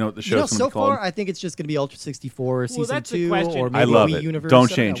 Do you know what the show's going to be called? So far, I think it's just going to be Ultra 64 Season 2 or maybe I love Wii it. Universe. Don't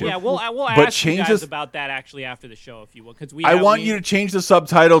change it. Yeah, we'll ask you guys about that actually after the show if you will, because I want you to change the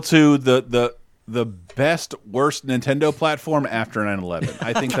subtitle to the best worst Nintendo platform after 9/11.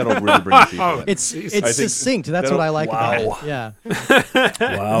 I think that'll really bring people in. It's succinct. That's what I like about it. Yeah.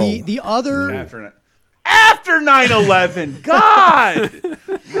 Wow. The other after 9/11. God.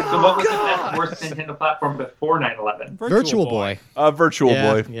 So what was the best, worst Nintendo platform before 9/11? Virtual Boy. Virtual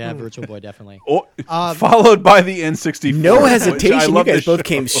Boy. Yeah, Virtual Boy, definitely. Followed by the N64. No hesitation. You guys both show.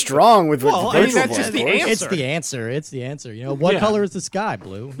 came strong with Well, Virtual that's Boy. just the of course. answer. It's the answer. It's the answer. You know, what color is the sky?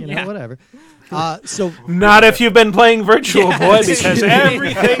 Blue. You know, whatever. So Not if you've been playing Virtual Boy, because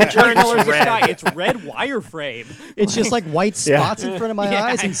everything turns colors red. sky. It's red wireframe. it's just like white spots in front of my Yeah,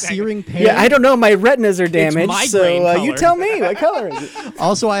 eyes and exactly. searing pain. Yeah, I don't know. My retinas are damaged, migraine so you color. tell me. What color is it?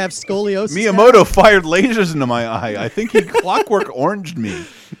 Also, I have scoliosis. now. Miyamoto fired lasers into my eye. I think he clockwork oranged me.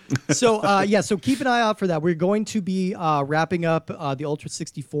 So so keep an eye out for that. We're going to be wrapping up the Ultra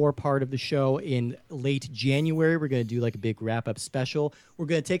 64 part of the show in late January. We're going to do like a big wrap up special. We're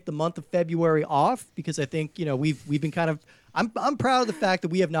going to take the month of February off because I think we've been kind of. I'm proud of the fact that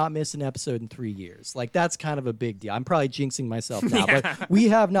we have not missed an episode in 3 years. Like that's kind of a big deal. I'm probably jinxing myself now, but we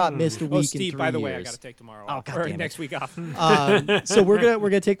have not missed a week in 3 years. Steve, by the way, I got to take tomorrow off. God Or damn it. next week off. So we're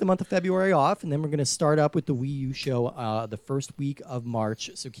gonna take the month of February off, and then we're gonna start up with the Wii U show the first week of March.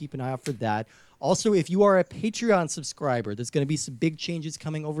 So keep an eye out for that. Also, if you are a Patreon subscriber, there's gonna be some big changes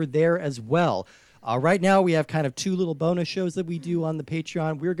coming over there as well. Right now, we have kind of 2 little bonus shows that we do on the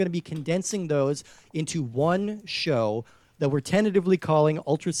Patreon. We're going to be condensing those into one show that we're tentatively calling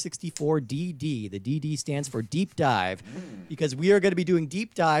Ultra 64 DD. The DD stands for Deep Dive, because we are going to be doing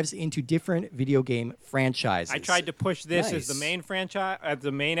deep dives into different video game franchises. I tried to push this as the main franchise,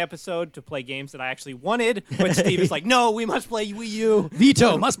 the main episode, to play games that I actually wanted, but Steve is like, "No, we must play Wii U."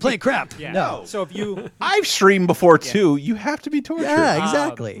 Veto must play crap. Yeah. No. So if you, I've streamed before too. You have to be tortured. Yeah,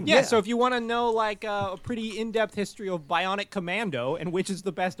 exactly. So if you want to know like a pretty in-depth history of Bionic Commando and which is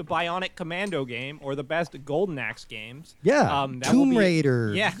the best Bionic Commando game or the best Golden Axe games, Yeah, that will Tomb be-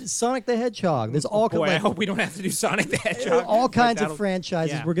 Raider, Yeah. Sonic the Hedgehog. There's all Boy, I like, hope we don't have to do Sonic the Hedgehog. all but kinds of that'll-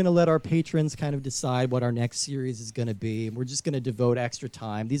 franchises. yeah. We're going to let our patrons kind of decide what our next series is going to be. We're just going to devote extra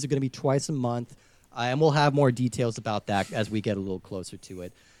time. These are going to be twice a month, and we'll have more details about that as we get a little closer to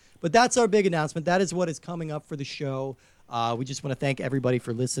it. But that's our big announcement. That is what is coming up for the show. We just want to thank everybody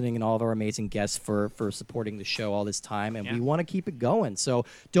for listening and all of our amazing guests for supporting the show all this time. And we want to keep it going. So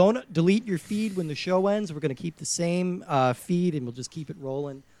don't delete your feed when the show ends. We're going to keep the same feed, and we'll just keep it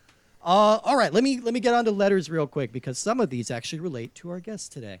rolling. All right, let me get on to letters real quick, because some of these actually relate to our guests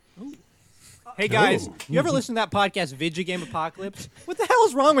today. Hey guys, you ever listen to that podcast, Video Game Apocalypse? What the hell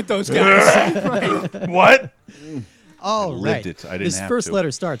is wrong with those guys? What? All lived right. it. I didn't This have first to. letter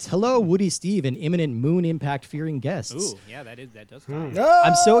starts, "Hello, Woody, Steve, and imminent moon impact fearing guests. Ooh, yeah, that does.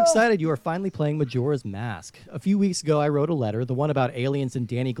 I'm so excited you are finally playing Majora's Mask. A few weeks ago, I wrote a letter, the one about aliens and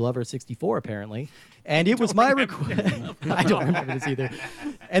Danny Glover 64, apparently. And it was my request. I don't remember this either.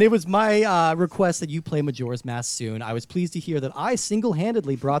 And it was my request that you play Majora's Mask soon. I was pleased to hear that I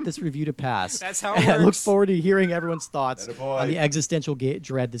single-handedly brought this review to pass. That's how it And I look works. forward to hearing everyone's thoughts Attaboy. on the existential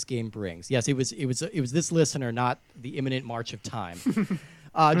dread this game brings. Yes, it was this listener, not the imminent march of time.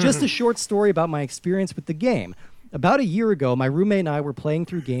 Just a short story about my experience with the game. About a year ago, my roommate and I were playing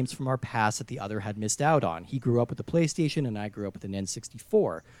through games from our past that the other had missed out on. He grew up with the PlayStation, and I grew up with an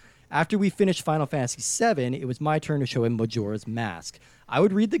N64. After we finished Final Fantasy VII, it was my turn to show him Majora's Mask. I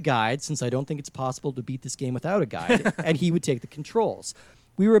would read the guide, since I don't think it's possible to beat this game without a guide, and he would take the controls.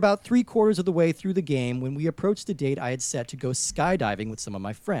 We were about 3/4 of the way through the game when we approached the date I had set to go skydiving with some of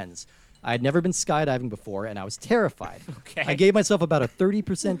my friends. I had never been skydiving before, and I was terrified. Okay. I gave myself about a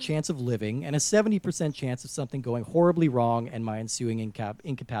 30% chance of living and a 70% chance of something going horribly wrong and my ensuing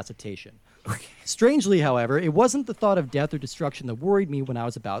incapacitation. Strangely, however, it wasn't the thought of death or destruction that worried me when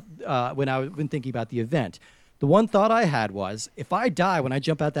thinking about the event. The one thought I had was, if I die when I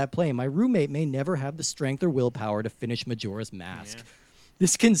jump out that plane, my roommate may never have the strength or willpower to finish Majora's Mask. Yeah.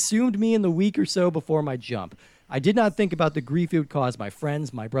 This consumed me in the week or so before my jump. I did not think about the grief it would cause my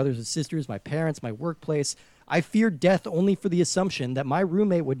friends, my brothers and sisters, my parents, my workplace. I feared death only for the assumption that my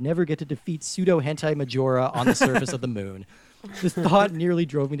roommate would never get to defeat pseudo-hentai Majora on the surface of the moon. This thought nearly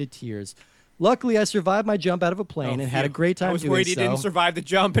drove me to tears. Luckily, I survived my jump out of a plane and had a great time I was doing worried he so. didn't survive the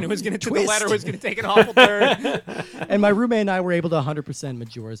jump, and it was going to the Twist. letter was going to take an awful turn. And my roommate and I were able to 100%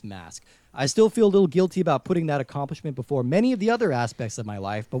 Majora's Mask. I still feel a little guilty about putting that accomplishment before many of the other aspects of my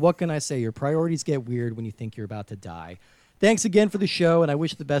life, but what can I say? Your priorities get weird when you think you're about to die. Thanks again for the show, and I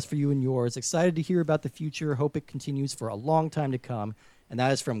wish the best for you and yours. Excited to hear about the future. Hope it continues for a long time to come. And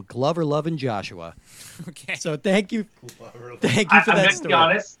that is from Glover, Love, and Joshua. Okay. So thank you. Thank you for I'm that going to story. be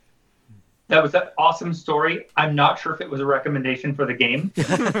honest. That was an awesome story. I'm not sure if it was a recommendation for the game.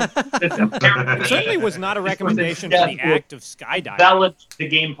 It certainly was not a recommendation for the act of skydiving. Valid the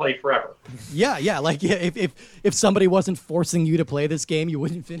gameplay forever. Yeah. If somebody wasn't forcing you to play this game, you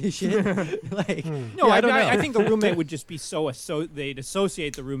wouldn't finish it. No, I don't know. I think the roommate would just be they'd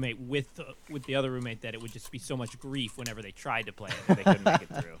associate the roommate with the other roommate that it would just be so much grief whenever they tried to play it that they couldn't make it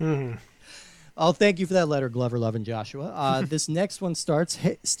through. Oh, thank you for that letter, Glover, Love, and Joshua. This next one starts,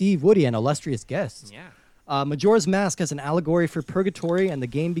 hey, Steve, Woody, and illustrious guests. Yeah. Majora's Mask has an allegory for purgatory, and the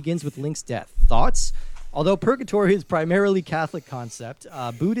game begins with Link's death. Thoughts? Although purgatory is primarily Catholic concept,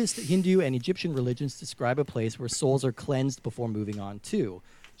 Buddhist, Hindu, and Egyptian religions describe a place where souls are cleansed before moving on too.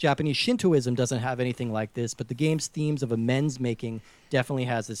 Japanese Shintoism doesn't have anything like this, but the game's themes of amends making definitely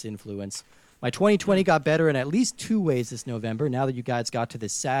has this influence. My 2020 got better in at least 2 ways this November, now that you guys got to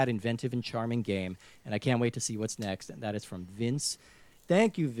this sad, inventive, and charming game, and I can't wait to see what's next. And that is from Vince.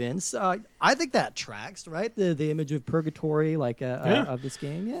 Thank you, Vince. I think that tracks, right? The image of purgatory, of this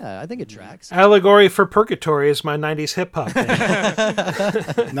game. Yeah, I think it tracks. Allegory for Purgatory is my 90s hip-hop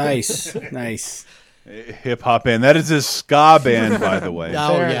band. Nice. Hip-hop band. That is a ska band, by the way.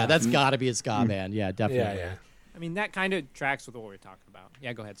 Oh, yeah, that's got to be a ska band. Yeah, definitely. Yeah. I mean, that kind of tracks with what we're talking about.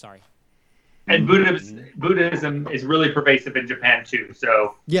 Yeah, go ahead. Sorry. And Buddhism is really pervasive in Japan too.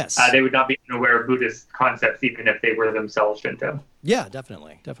 So yes, they would not be unaware of Buddhist concepts even if they were themselves Shinto. Yeah,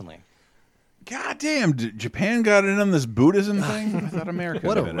 definitely. God damn, Japan got in on this Buddhism thing? I thought America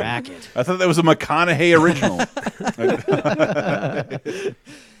What a did racket. I thought that was a McConaughey original.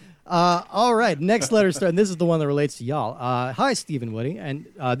 All right, next letter start. And this is the one that relates to y'all. Hi, Stephen Woody. And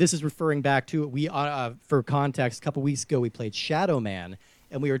this is referring back to, for context, a couple weeks ago we played Shadow Man.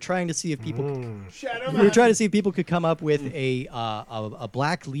 And we were trying to see if people could come up with a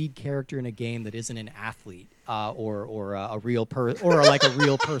black lead character in a game that isn't an athlete or a real like a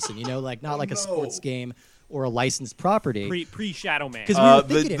real person, not like a sports game or a licensed property. Pre Shadow Man.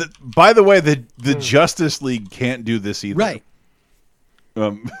 By the way, the Justice League can't do this either. Right.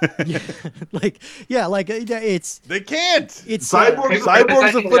 It's they can't. It's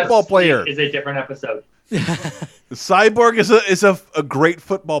Cyborg's a football player. Is a different episode. Cyborg is a great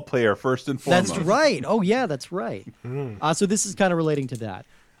football player first and foremost. That's right. Oh yeah, that's right. So this is kind of relating to that.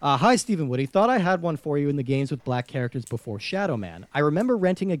 Hi, Stephen Woody. Thought I had one for you in the games with black characters before Shadow Man. I remember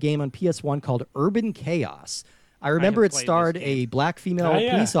renting a game on PS1 called Urban Chaos. I remember it starred a black female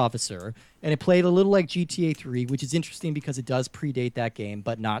police officer, and it played a little like GTA 3, which is interesting because it does predate that game,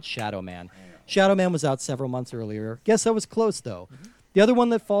 but not Shadow Man. Shadow Man was out several months earlier. Guess I was close, though. The other one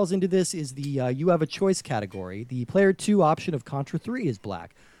that falls into this is the You Have a Choice category. The Player 2 option of Contra 3 is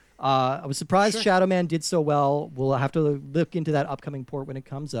black. I was surprised Shadow Man did so well. We'll have to look into that upcoming port when it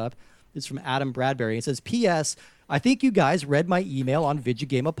comes up. It's from Adam Bradbury. It says, P.S. I think you guys read my email on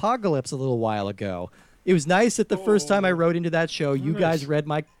Vigigame Apocalypse a little while ago. It was nice that the first time I wrote into that show, you guys read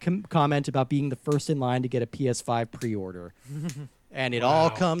my comment about being the first in line to get a PS5 pre-order. And it all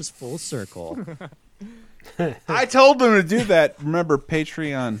comes full circle. I told them to do that. Remember,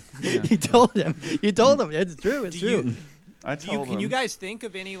 Patreon. Yeah. You told him. It's true. I told them. Can you guys think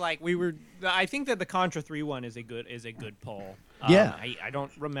of any I think that the Contra 3 one is a good poll. Yeah. I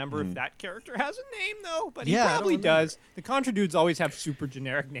don't remember if that character has a name though, but he probably does. The Contra dudes always have super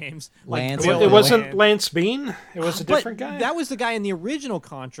generic names. Lance. It wasn't Lance Bean. It was a different guy. That was the guy in the original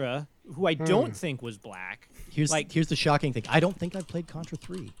Contra who I don't think was black. Here's the shocking thing. I don't think I've played Contra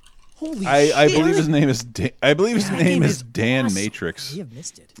 3. Holy shit! I believe his name is Dan awesome. Matrix. You have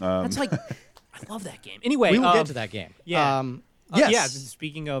missed it. That's I love that game. Anyway, we will get to that game. Yeah. Yes. Yeah.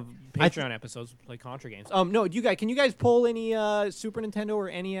 Speaking of Patreon episodes, we play Contra games. No, can you guys pull any Super Nintendo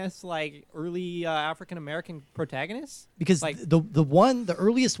or NES early African American protagonists? Because the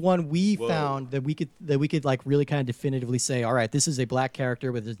earliest one we found that we could really kind of definitively say, all right, this is a black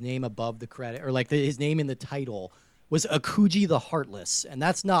character with his name above the credit, or his name in the title, was Akuji the Heartless, and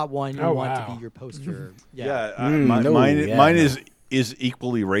that's not one you want to be your poster. Mine is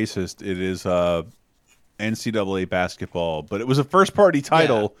equally racist. It is NCAA basketball, but it was a first-party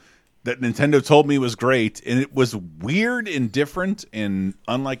title that Nintendo told me was great, and it was weird and different and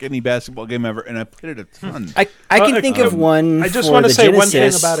unlike any basketball game ever, and I played it a ton. I can think of one. I just want to say Genesis. one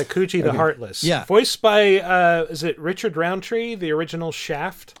thing about Akuji the Heartless. Yeah. Voiced by, is it Richard Roundtree, the original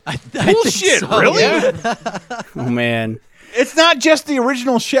Shaft? Bullshit, so, really? Yeah. Oh, man. It's not just the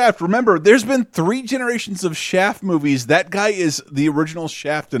original Shaft. Remember, there's been 3 generations of Shaft movies. That guy is the original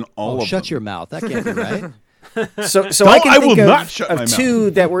Shaft in all of them. Shut your mouth. That can't be right. So I can think of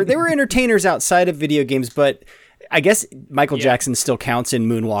 2 that were entertainers outside of video games, but I guess Michael Jackson still counts in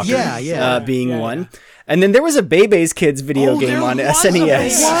Moonwalker. Being Yeah. one. And then there was a Bebe's Kids video game on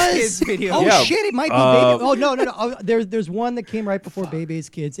SNES. Kids video. Oh shit! It might be. Baby. Oh no. Oh, there's one that came right before Bebe's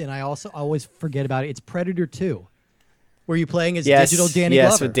Kids, and I also always forget about it. It's Predator 2, where you playing as digital Danny Glover.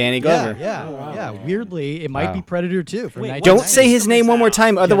 Yes, with Danny Glover. Yeah. Weirdly, it might be Predator 2 from 1990. Don't say his name one more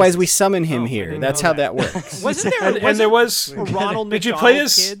time, otherwise we summon him here. That's how that works. Wasn't there? And there was Ronald Did you McDonald play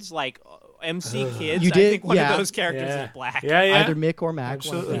as kids like MC Kids? You I did? think one Yeah. of those characters is black. Either Mick or Mac,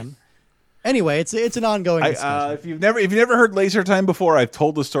 one of them. Anyway, it's an ongoing discussion. If you've never heard Laser Time before, I've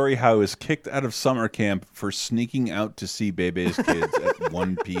told the story how I was kicked out of summer camp for sneaking out to see Bebe's Kids at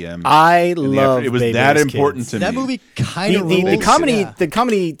 1 p.m. I love it was Bebe's that Kids. important to me. That movie kind of the rules. comedy the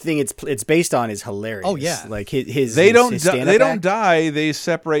comedy thing it's based on is hilarious. Oh, yeah. Like his They don't stand-up act. die. They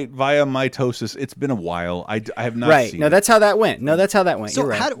separate via mitosis. It's been a while. I have not Right. seen No, it. that's how that went. So You're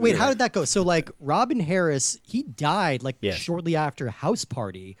right. how did that go? So like Robin Harris, he died Yeah. shortly after House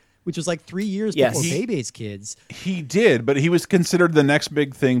Party, which was like 3 years Yes. before Bebe's Kids. He did, but he was considered the next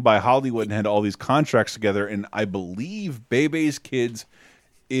big thing by Hollywood and had all these contracts together. And I believe Bebe's Kids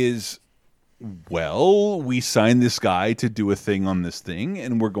is, well, we signed this guy to do a thing on this thing,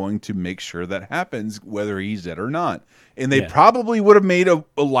 and we're going to make sure that happens, whether he's dead or not. And they probably would have made a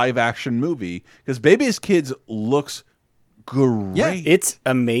live action movie because Bebe's Kids looks great. Yeah, It's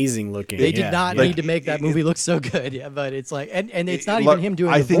amazing looking. They did not Like, need to make that movie look so good. Yeah, but it's like, and it's not Look, even him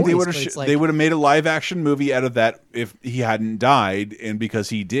doing I the think voice, but it's like, they would have made a live action movie out of that if he hadn't died, and because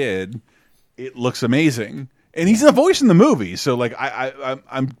he did, it looks amazing. And he's the voice in the movie, so like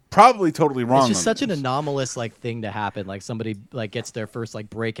I'm probably totally wrong. it's just on such an this. anomalous like thing to happen. Like somebody like gets their first like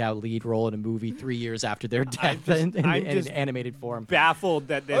breakout lead role in a movie 3 years after their death in just animated form. Baffled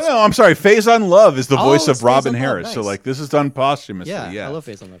that this. Oh, no, I'm sorry. Faison Love is the voice it's of Robin Faison Love, Harris. So nice. like this is done posthumously. Yeah, Yeah, I love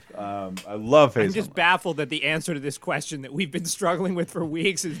Face on Love. I love Faison. I'm just Love. baffled that the answer to this question that we've been struggling with for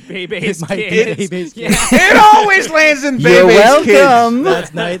weeks is Bebe's It might be Kids. Bebe's Yeah. Kids. It always lands in You're Bebe's welcome. Kids.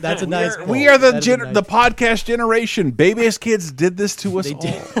 That's nice. That's a nice. We pull. are the That is a nice the podcast generation. Baby's Kids did this to us They all.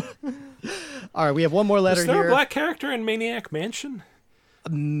 did. All right, we have one more letter Is there here. a black character in Maniac Mansion?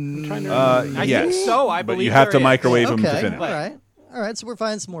 I'm trying to I yes, think so. I but believe you have there to is. microwave them to Okay, finish. all right. So we're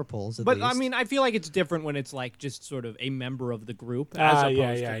finding some more polls. At But least. I mean, I feel like it's different when it's like just sort of a member of the group as Ah, opposed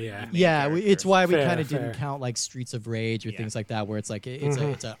yeah, to yeah, the yeah. main yeah, character. it's why we Fair, kind of fair. didn't count like Streets of Rage or things like that, where it's like it's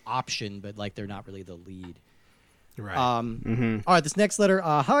an option, but like they're not really the lead. Right. All right, this next letter.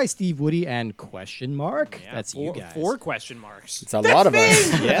 Hi, Steve, Woody, and question mark. Yeah, That's four, you guys. 4 question marks. It's a lot of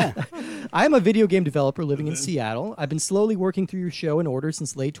us. Yeah. I am a video game developer living in Seattle. I've been slowly working through your show in order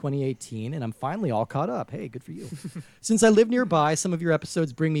since late 2018, and I'm finally all caught up. Hey, good for you. Since I live nearby, some of your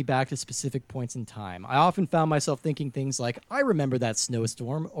episodes bring me back to specific points in time. I often found myself thinking things like, I remember that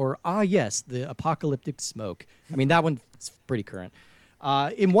snowstorm, or, ah, yes, the apocalyptic smoke. I mean, that one's pretty current.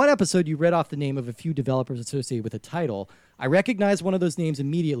 In one episode, you read off the name of a few developers associated with a title. I recognized one of those names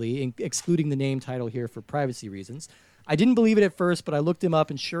immediately, excluding the name title here for privacy reasons. I didn't believe it at first, but I looked him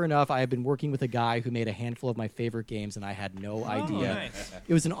up, and sure enough, I had been working with a guy who made a handful of my favorite games, and I had no idea. Nice.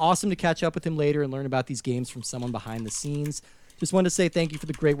 It was awesome to catch up with him later and learn about these games from someone behind the scenes. Just wanted to say thank you for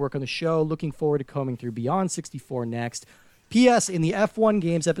the great work on the show. Looking forward to combing through Beyond 64 next. P.S. In the F1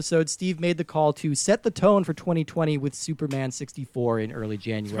 Games episode, Steve made the call to set the tone for 2020 with Superman 64 in early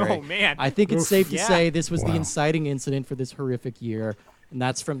January. Oh, man. I think it's safe to Yeah. say this was the inciting incident for this horrific year, and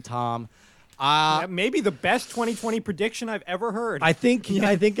that's from Tom. Yeah, maybe the best 2020 prediction I've ever heard. I think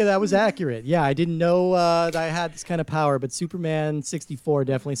that was accurate. Yeah, I didn't know that I had this kind of power, but Superman 64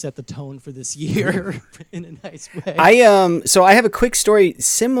 definitely set the tone for this year in a nice way. So I have a quick story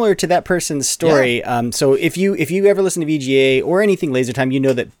similar to that person's story. So if you ever listen to VGA or anything Laser Time, you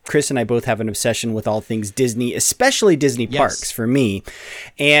know that Chris and I both have an obsession with all things Disney, especially Disney parks for me.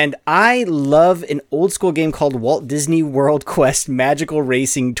 And I love an old school game called Walt Disney World Quest Magical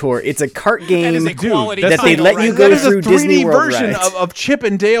Racing Tour. It's a kart game That is a quality that they title, let right? you That go is a through 3D Disney World version rides. of Chip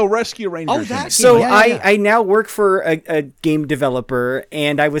and Dale Rescue Rangers. Oh, that So Yeah. I now work for a game developer,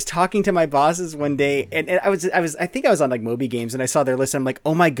 and I was talking to my bosses one day, and I think I was on like Moby Games, and I saw their list. And I'm like,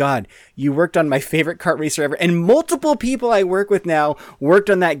 oh my god, you worked on my favorite kart racer ever, and multiple people I work with now worked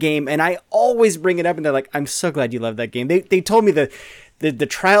on that game, and I always bring it up, and they're like, I'm so glad you love that game. They told me the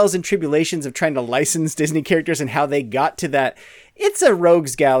trials and tribulations of trying to license Disney characters and how they got to that. It's a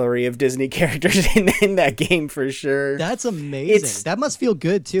rogues gallery of Disney characters in that game for sure. That's amazing. That must feel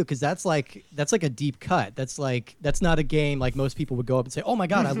good too, because that's like a deep cut. That's not a game like most people would go up and say, "Oh my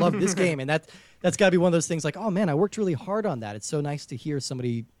god, I love this game," and that's got to be one of those things like, "Oh man, I worked really hard on that." It's so nice to hear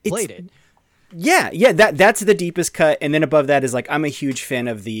somebody played it. Yeah, that's the deepest cut, and then above that is like I'm a huge fan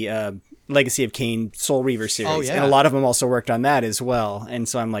of the Legacy of Kain Soul Reaver series. Oh, yeah. And a lot of them also worked on that as well. And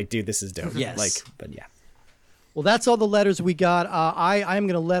so I'm like, dude, this is dope. Yes. But yeah. Well, that's all the letters we got. I'm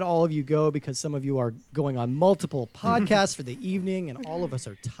going to let all of you go because some of you are going on multiple podcasts for the evening, and all of us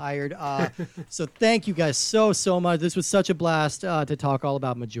are tired. So thank you guys so much. This was such a blast to talk all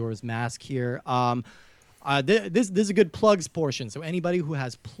about Majora's Mask here. This is a good plugs portion. So anybody who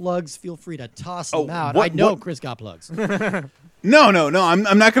has plugs, feel free to toss them out. I know Chris got plugs. No.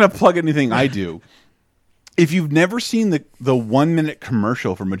 I'm not going to plug anything I do. If you've never seen the 1 minute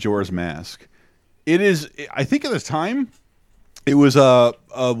commercial for Majora's Mask, it is, I think at the time, it was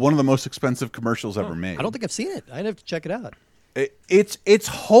one of the most expensive commercials ever made. I don't think I've seen it. I'd have to check it out. It's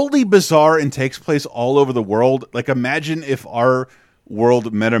wholly bizarre and takes place all over the world. Like, imagine if our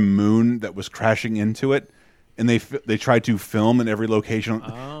world met a moon that was crashing into it, and they tried to film in every location.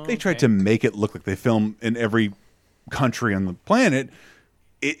 They tried to make it look like they film in every country on the planet.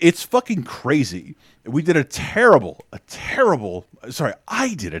 It's fucking crazy. We did I did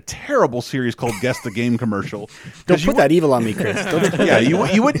a terrible series called Guess the Game commercial. Don't put that evil on me, Chris. Yeah,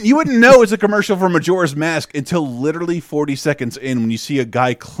 you wouldn't know it's a commercial for Majora's Mask until literally 40 seconds in, when you see a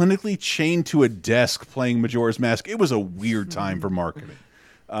guy clinically chained to a desk playing Majora's Mask. It was a weird time for marketing.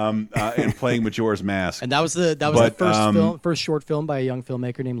 And playing Majora's Mask, and that was the first short film by a young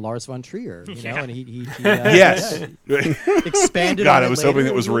filmmaker named Lars von Trier. You know, and he yes, expanded. God, on I was it later. hoping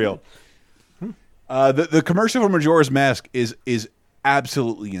it was real. The commercial for Majora's Mask is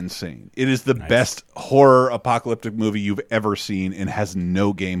absolutely insane. It is the best horror apocalyptic movie you've ever seen, and has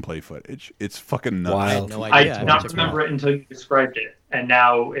no gameplay footage. It's fucking nuts. I had no idea. I did not remember it until you described it, and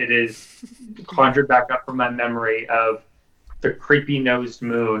now it is conjured back up from my memory of the creepy-nosed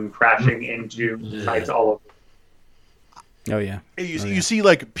moon crashing into sites all over. Oh yeah. You see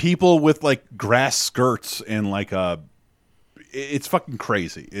like people with like grass skirts and like it's fucking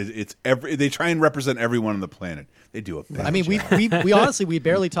crazy. They try and represent everyone on the planet. They do a bad I mean, job. we honestly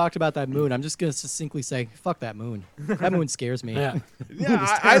barely talked about that moon. I'm just gonna succinctly say, fuck that moon. That moon scares me. Yeah.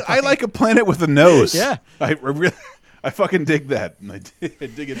 I like a planet with a nose. Yeah. I fucking dig that. I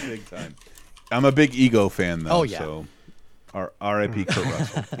dig it big time. I'm a big Ego fan though. Oh, yeah. So R.I.P. Kurt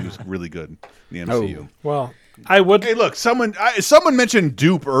Russell. He was really good in the MCU. Well, I would. Hey, look, someone mentioned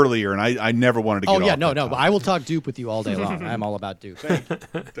Dupe earlier, and I never wanted to get off no. that But I will talk Dupe with you all day long. I'm all about Dupe.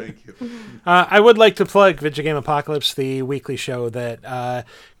 Thank you. I would like to plug Video Game Apocalypse, the weekly show that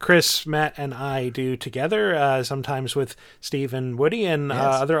Chris, Matt, and I do together, sometimes with Steve and Woody and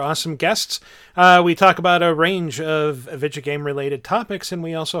other awesome guests. We talk about a range of video game-related topics, and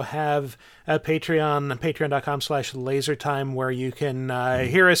we also have a Patreon, patreon.com/lasertime, where you can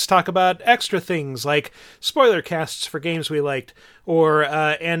hear us talk about extra things like spoiler casts for games we liked, or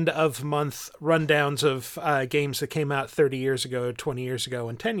end-of-month rundowns of games that came out 30 years ago, 20 years ago,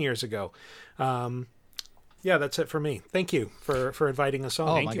 and 10 years ago. Yeah, that's it for me. Thank you for inviting us on.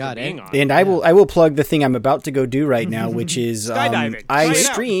 Oh, Thank my you God. for being on. And I will plug the thing I'm about to go do right now, which is Skydiving. I Try it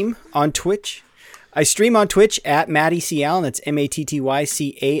out. stream on Twitch. I stream on Twitch at Matty C. Allen. That's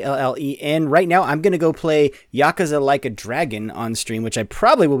MattyCallen. Right now, I'm going to go play Yakuza Like a Dragon on stream, which I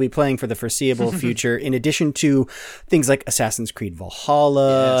probably will be playing for the foreseeable future, in addition to things like Assassin's Creed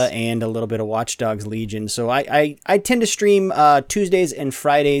Valhalla and a little bit of Watch Dogs Legion. So I tend to stream Tuesdays and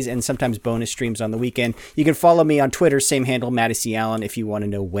Fridays, and sometimes bonus streams on the weekend. You can follow me on Twitter, same handle, Matty C. Allen, if you want to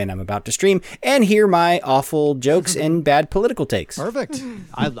know when I'm about to stream and hear my awful jokes and bad political takes. Perfect.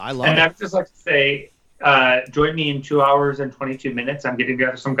 I love And it. I'd just like to say, join me in 2 hours and 22 minutes. I'm getting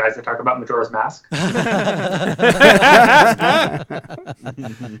together some guys that talk about Majora's Mask.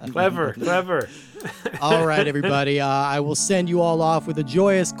 Clever. All right, everybody. I will send you all off with a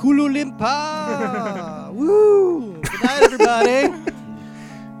joyous Kululimpa. Woo! Good night, everybody.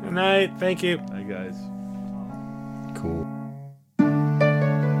 Good night. Thank you. Hi, guys.